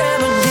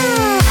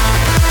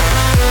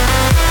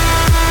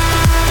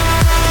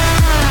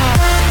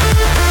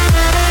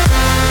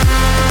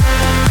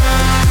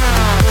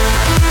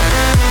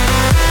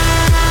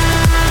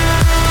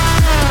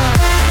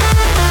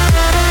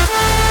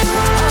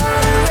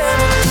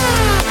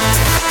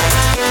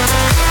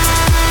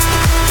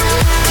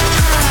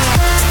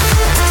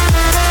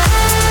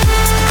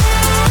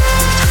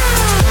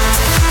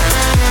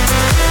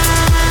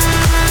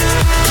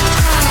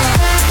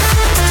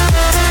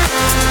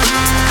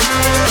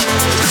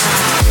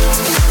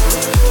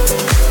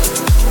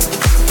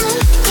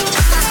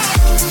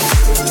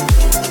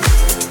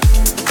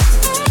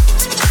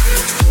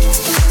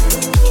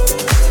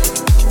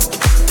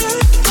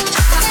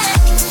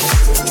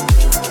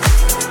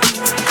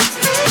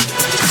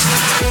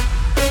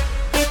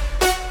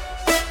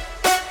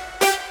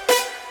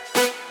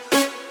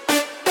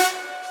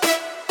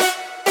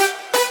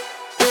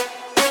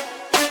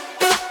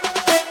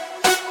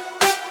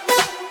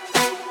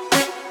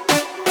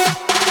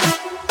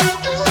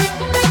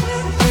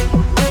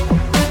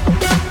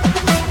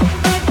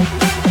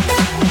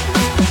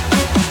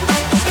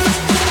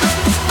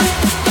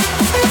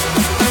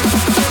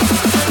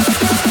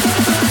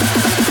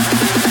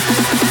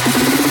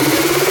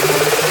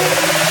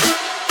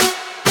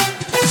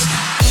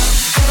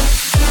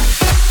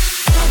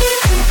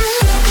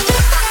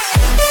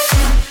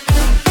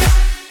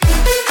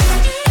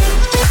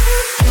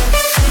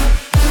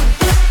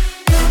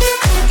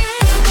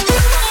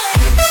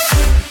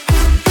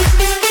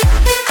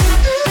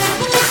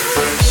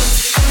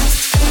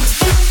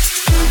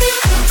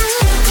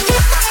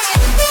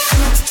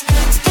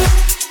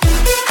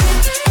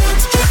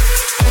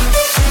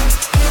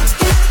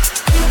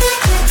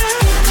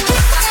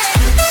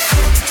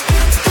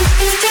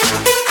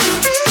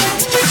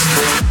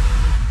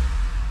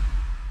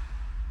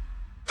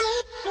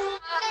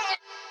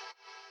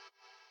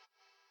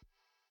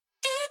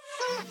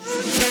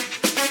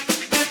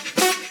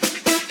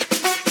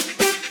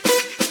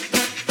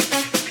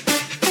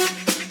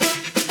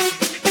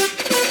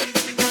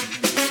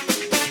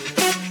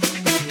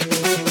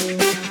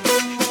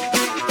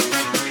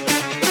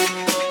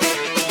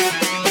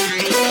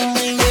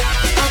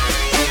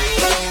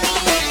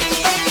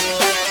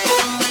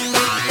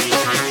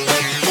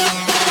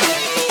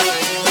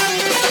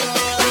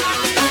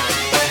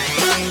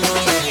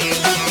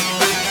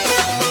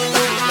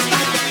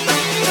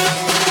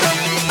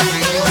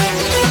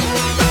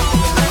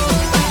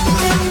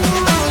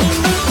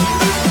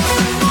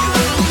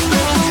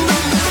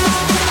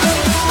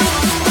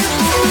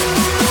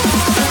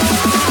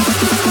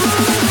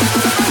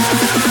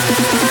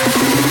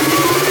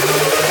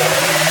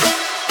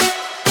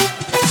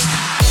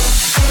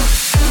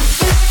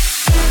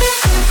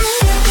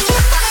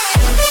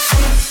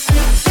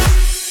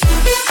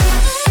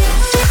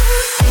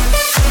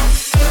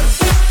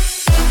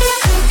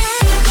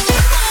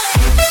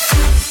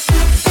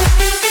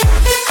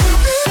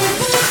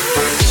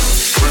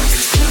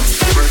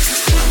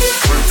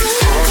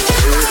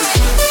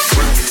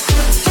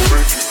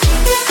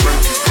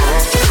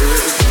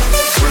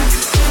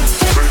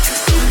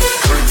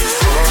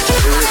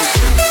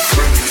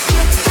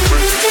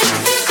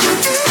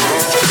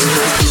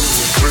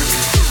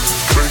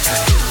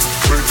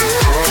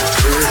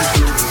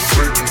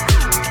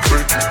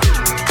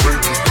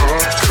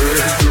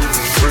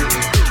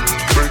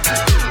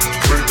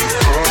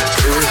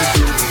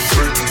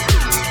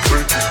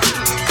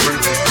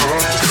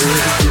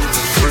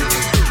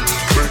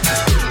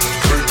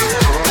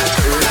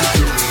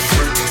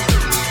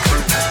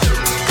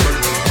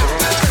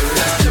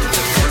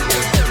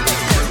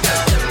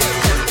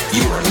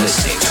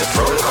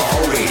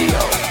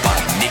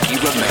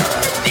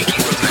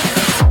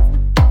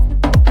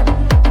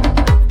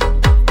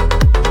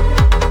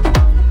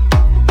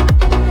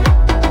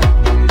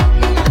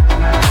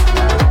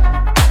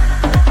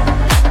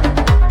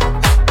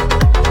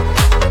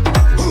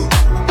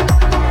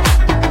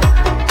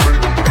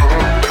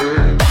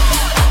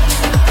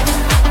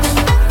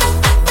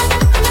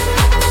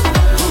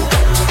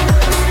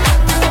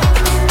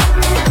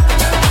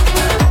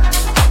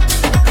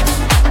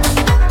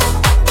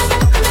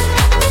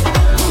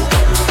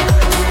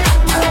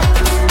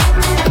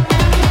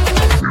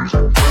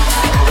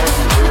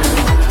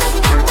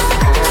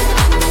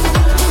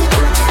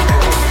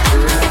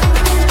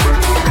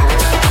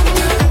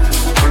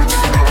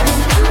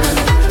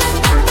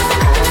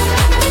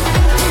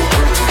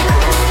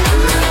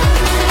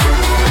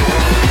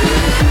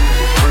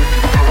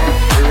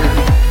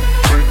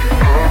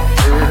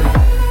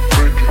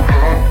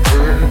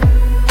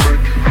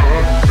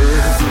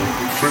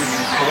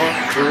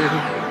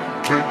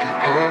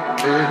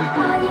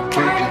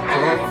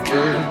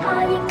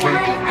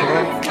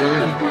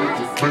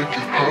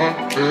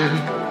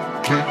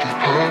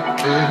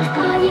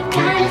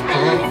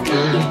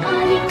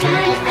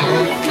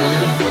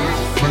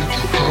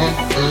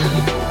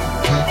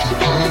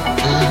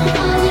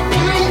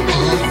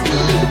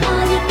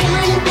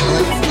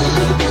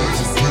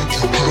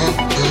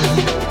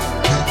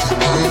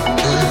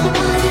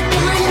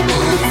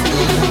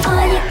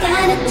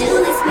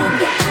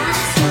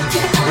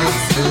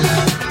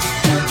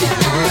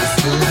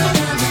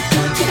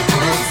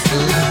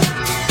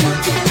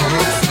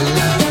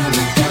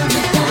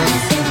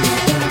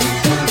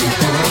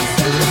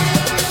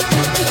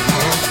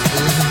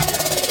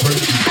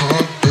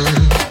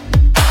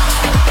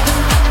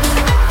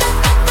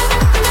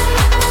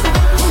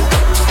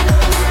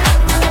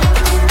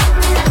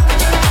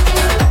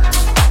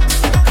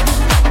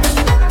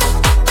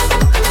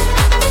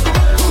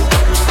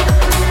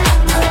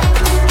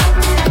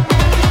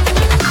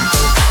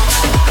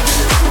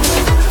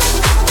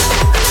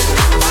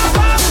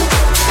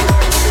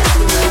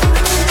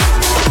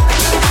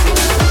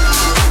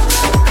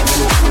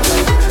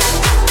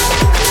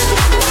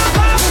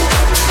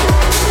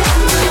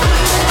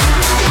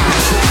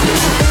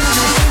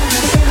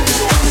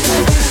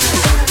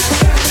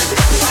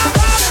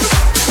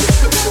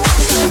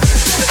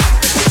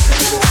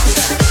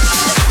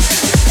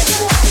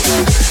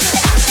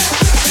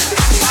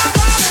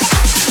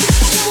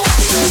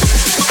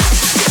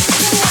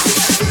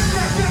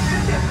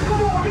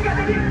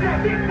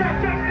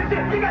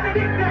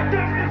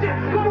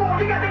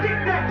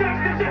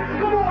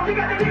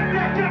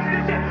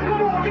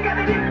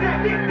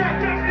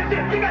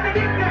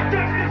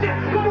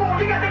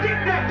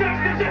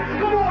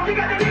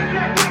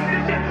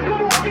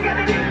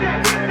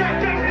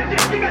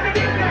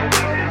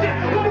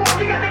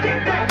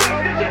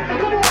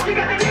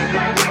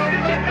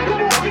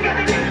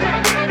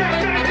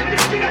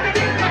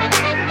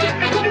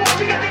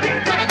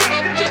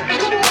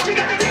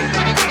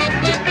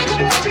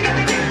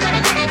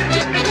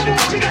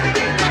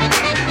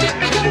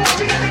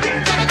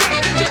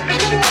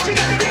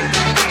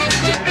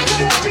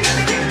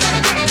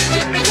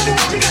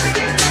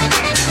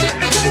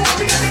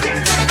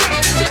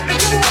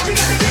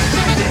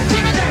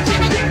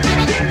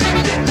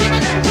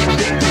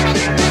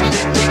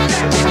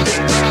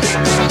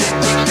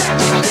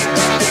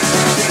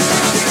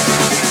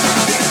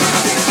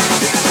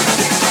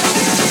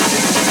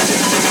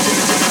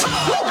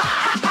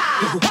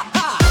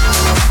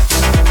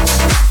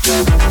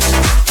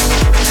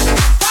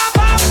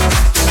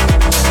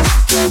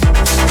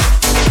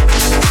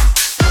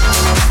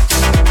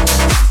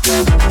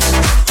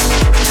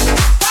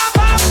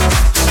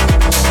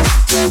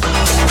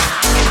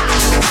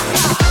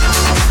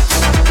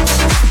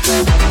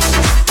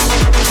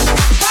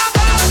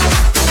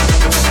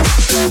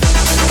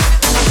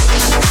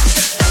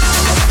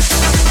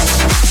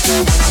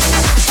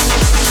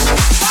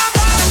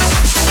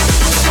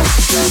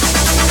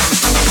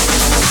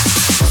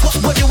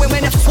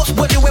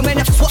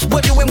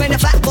when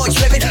the fat boy's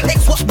ripping?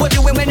 It's what we're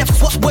doing when the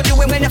what we're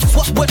doing when the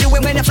what we're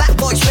doing when the fat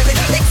boy's ripping?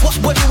 It's what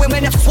we're doing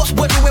when the what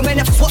we're doing when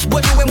the what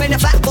we're doing when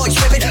the fat boy's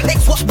ripping?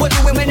 It's what we're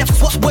doing when the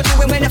what we're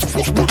doing when the what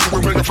we're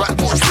doing when the fat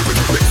boy's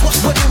ripping? What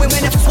we're doing when the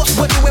what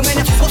we're doing when the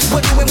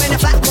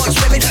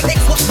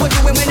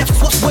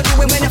what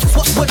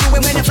we're doing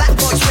when the fat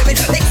boy's ripping?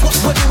 It's what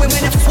we're doing when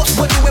the what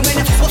we're doing when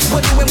the what we're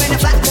doing when the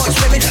fat boy's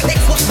ripping?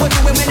 It's what we're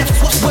doing when the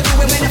what we're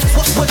doing when the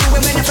what we're doing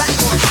when the fat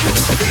boy's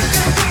ripping? It's what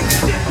we're doing when the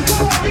what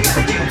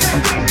we're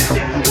doing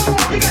when the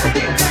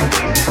what we're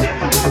doing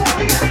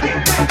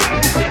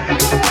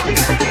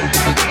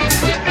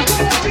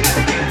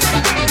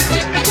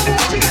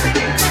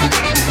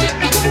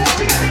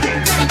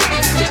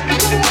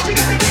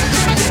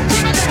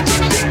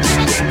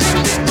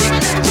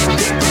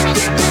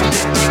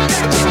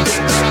when the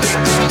fat boy's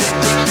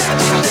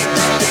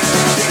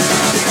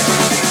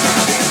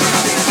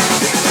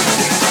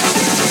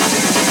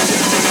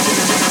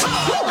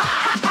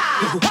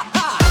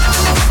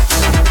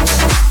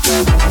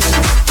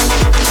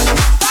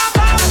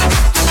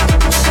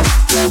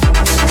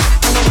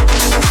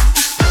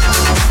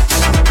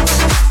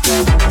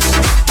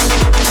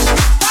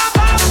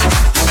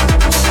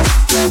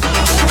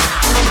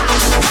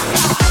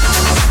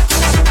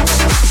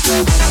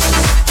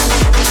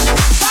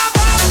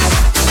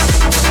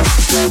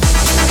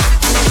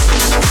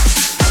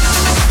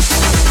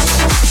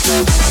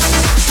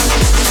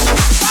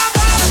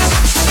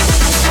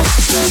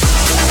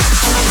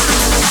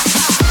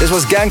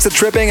was Gangsta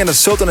Tripping and a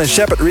Sultan and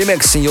Shepard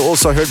remix, and you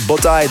also heard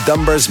Botai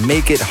Dumber's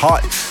Make It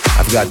Hot.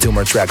 I've got 2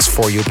 more tracks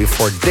for you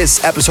before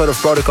this episode of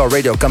Protocol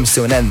Radio comes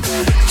to an end.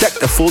 Check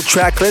the full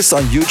track list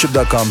on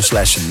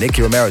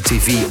youtube.com/Nicky Romero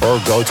TV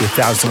or go to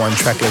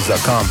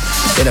 1001tracklist.com.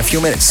 In a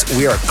few minutes,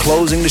 we are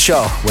closing the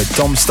show with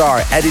Tom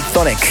Starr, Eddie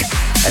Thonic,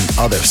 and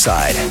Other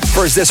Side.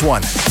 First, this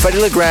one, Freddie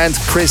LeGrand,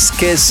 Chris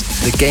Kiss,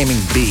 The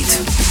Gaming Beat.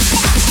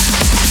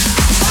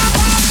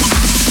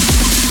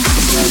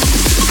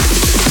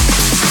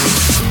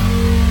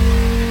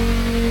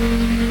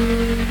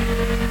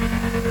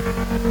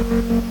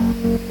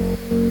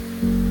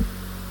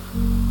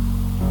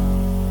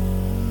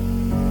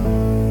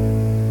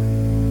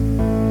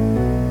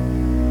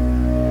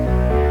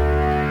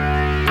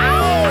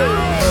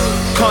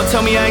 Tell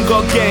me I ain't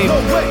got game.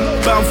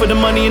 Bound for the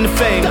money and the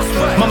fame.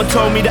 Mama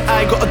told me that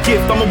I got a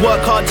gift. I'ma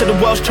work hard till the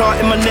world's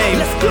charting my name.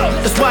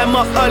 That's why I'm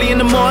up early in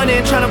the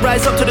morning, trying to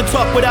rise up to the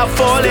top without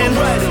falling.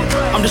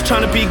 I'm just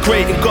trying to be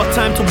great, ain't got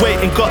time to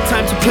wait, ain't got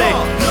time to play.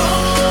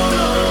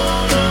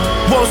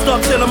 Won't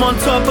stop till I'm on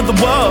top of the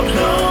world.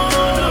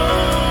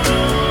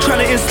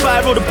 Trying to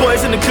inspire all the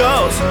boys and the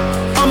girls.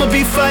 I'ma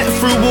be fighting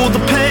through all the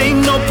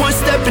pain. No point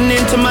stepping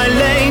into my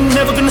lane.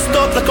 Never gonna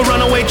stop like a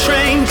runaway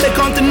train. They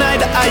can't deny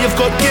that I have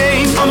got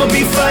game. I'ma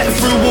be fighting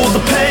through all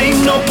the pain.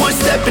 No point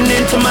stepping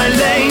into my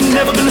lane.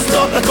 Never gonna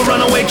stop like a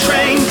runaway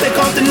train. They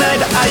can't deny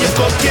that I have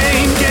got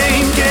game.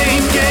 Game,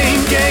 game,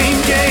 game,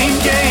 game, game,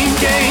 game,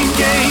 game,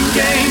 game,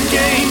 game,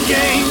 game,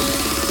 game.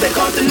 They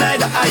can't deny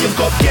that I have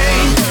got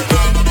game.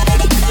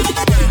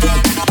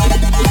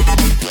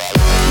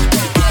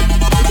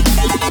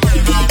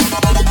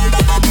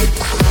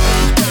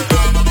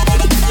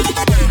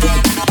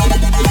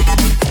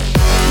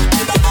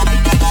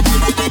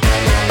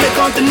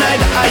 Can't deny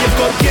that I have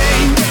got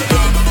game.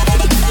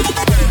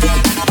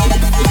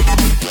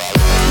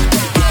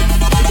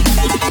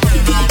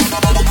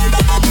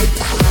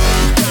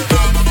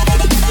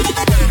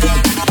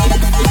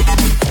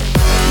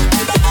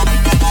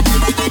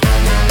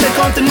 They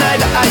can't deny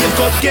that I have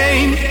got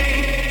game.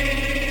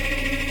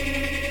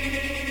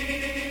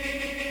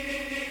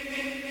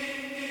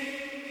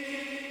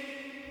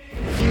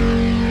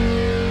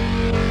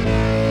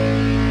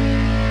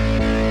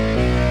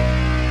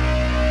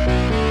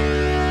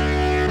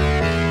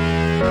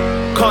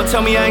 Can't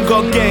tell me I ain't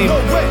got game.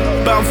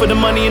 Bound for the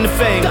money and the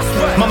fame.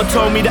 Mama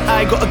told me that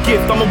I got a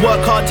gift. I'ma work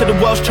hard till the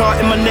world's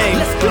charting my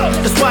name.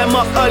 That's why I'm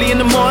up early in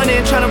the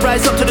morning, trying to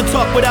rise up to the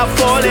top without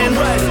falling.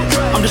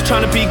 I'm just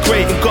trying to be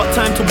great, ain't got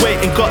time to wait,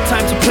 ain't got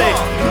time to play.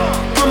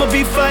 I'ma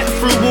be fighting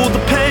through all the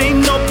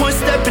pain. No point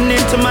stepping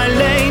into my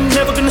lane.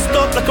 Never gonna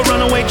stop like a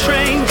runaway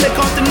train. They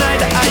can't deny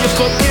that I have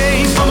got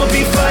game. I'ma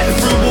be fighting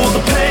through all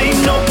the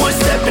pain. No point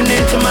stepping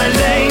into my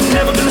lane.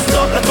 Never gonna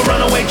stop like a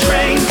runaway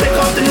train. They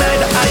can't deny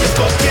that I have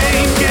got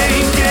game.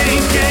 Game,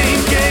 game,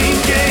 game,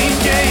 game, game,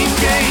 game,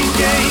 game,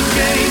 game,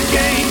 game,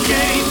 game,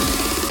 game.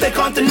 They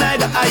can't deny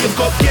that I have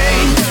got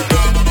game.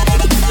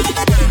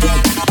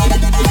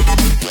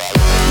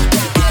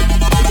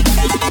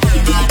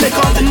 They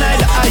can't deny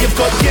that I have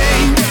got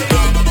game.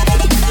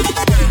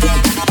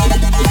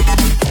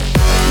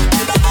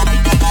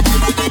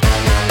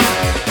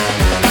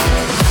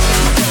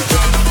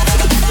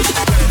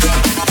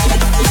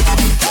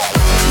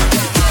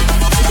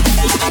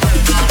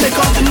 They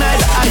can't deny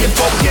that I have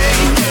got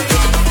game.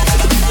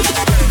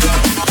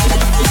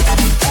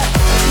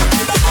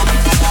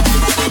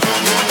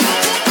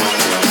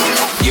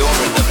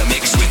 You're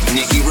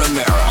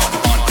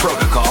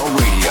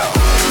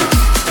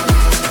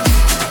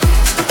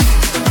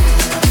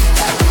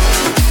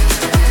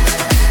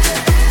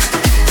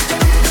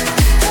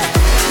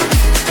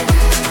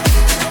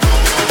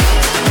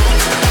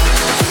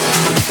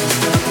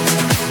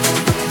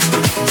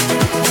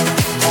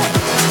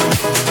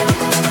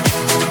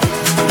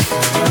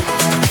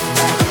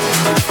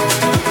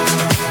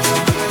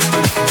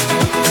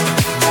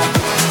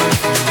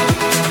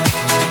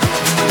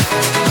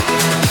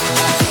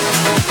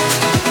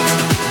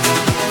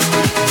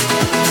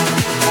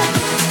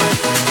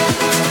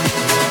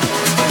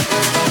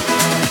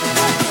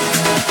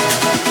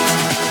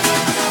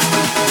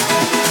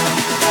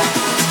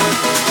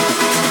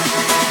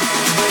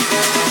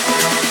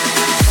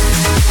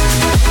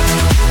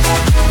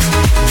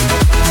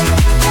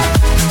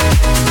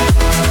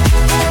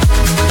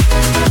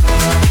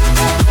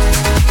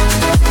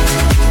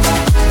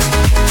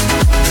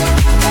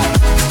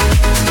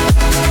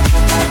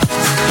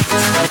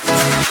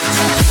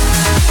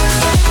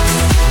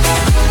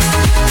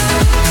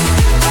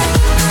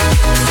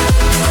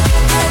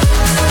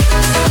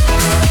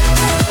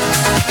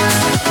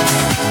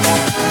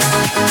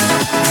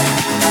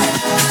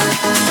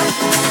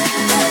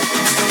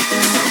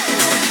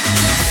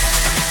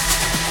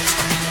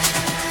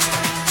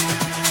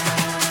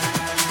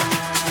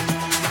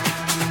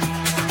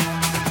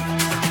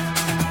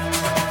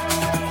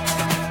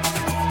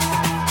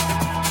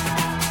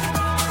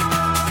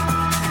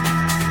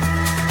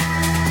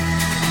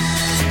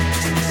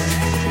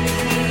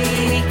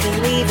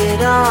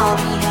all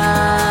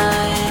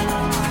behind,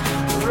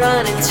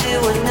 run into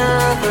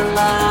another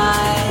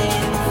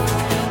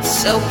life,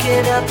 soak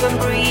it up and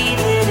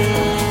breathe it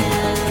in.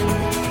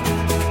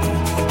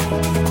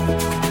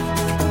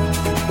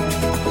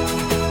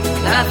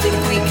 I think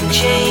we can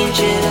change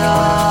it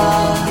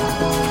all,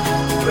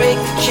 break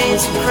the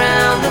chains and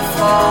crown the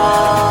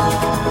fall.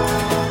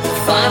 The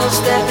final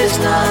step is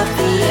not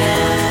the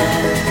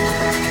end.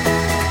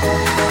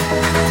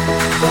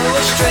 But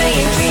we're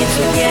straying dreams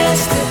of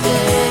yesterday.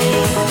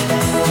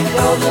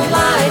 Golden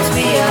lights,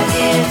 we are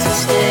here to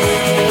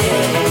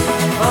stay.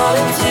 Fall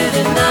into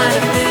the night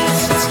of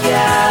lucid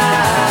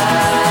skies.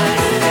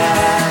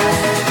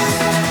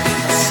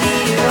 I see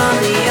you on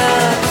the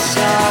other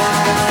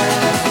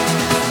side.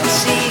 I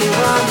see you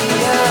on the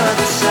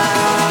other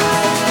side.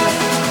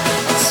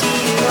 I see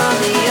you on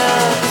the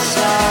other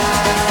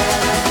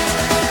side.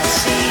 I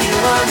see you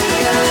on the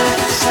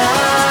other side.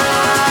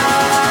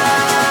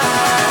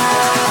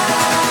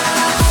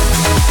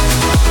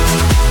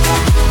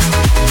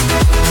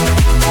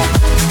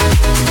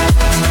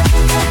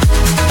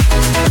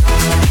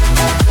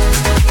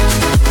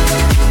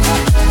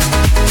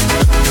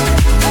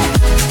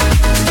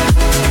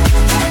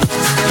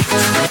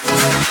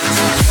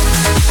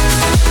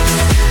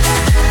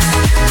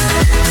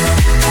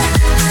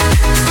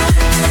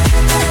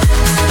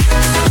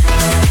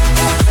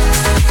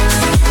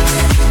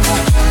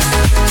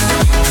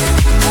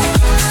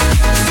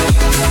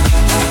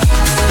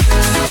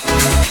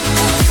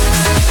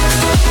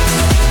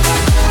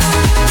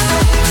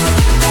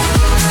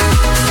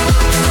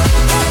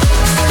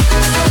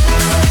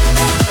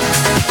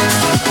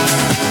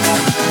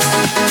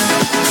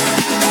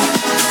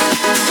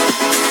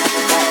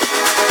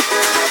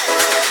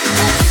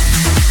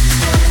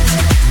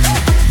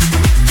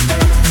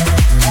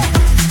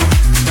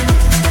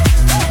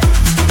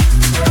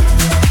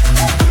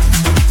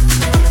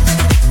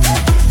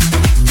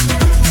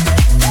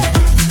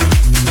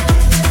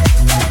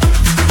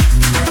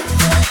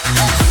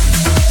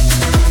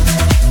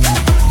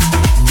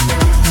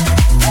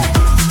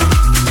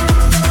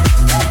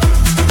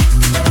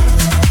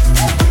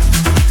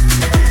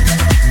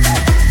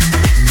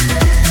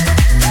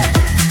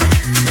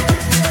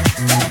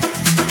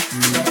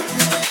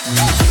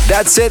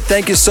 That's it.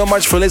 Thank you so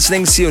much for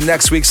listening. See you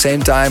next week, same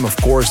time, of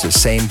course, the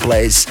same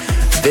place.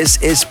 This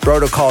is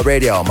Protocol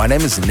Radio. My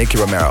name is Nicky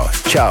Romero.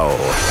 Ciao.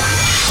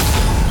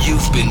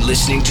 You've been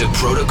listening to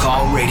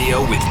Protocol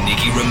Radio with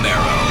Nicky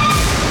Romero.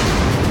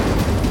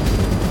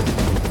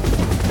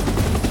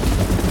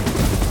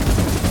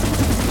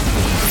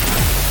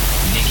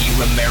 Nicky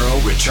Romero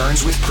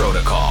returns with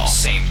Protocol.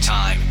 Same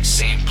time,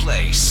 same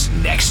place,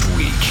 next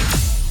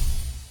week.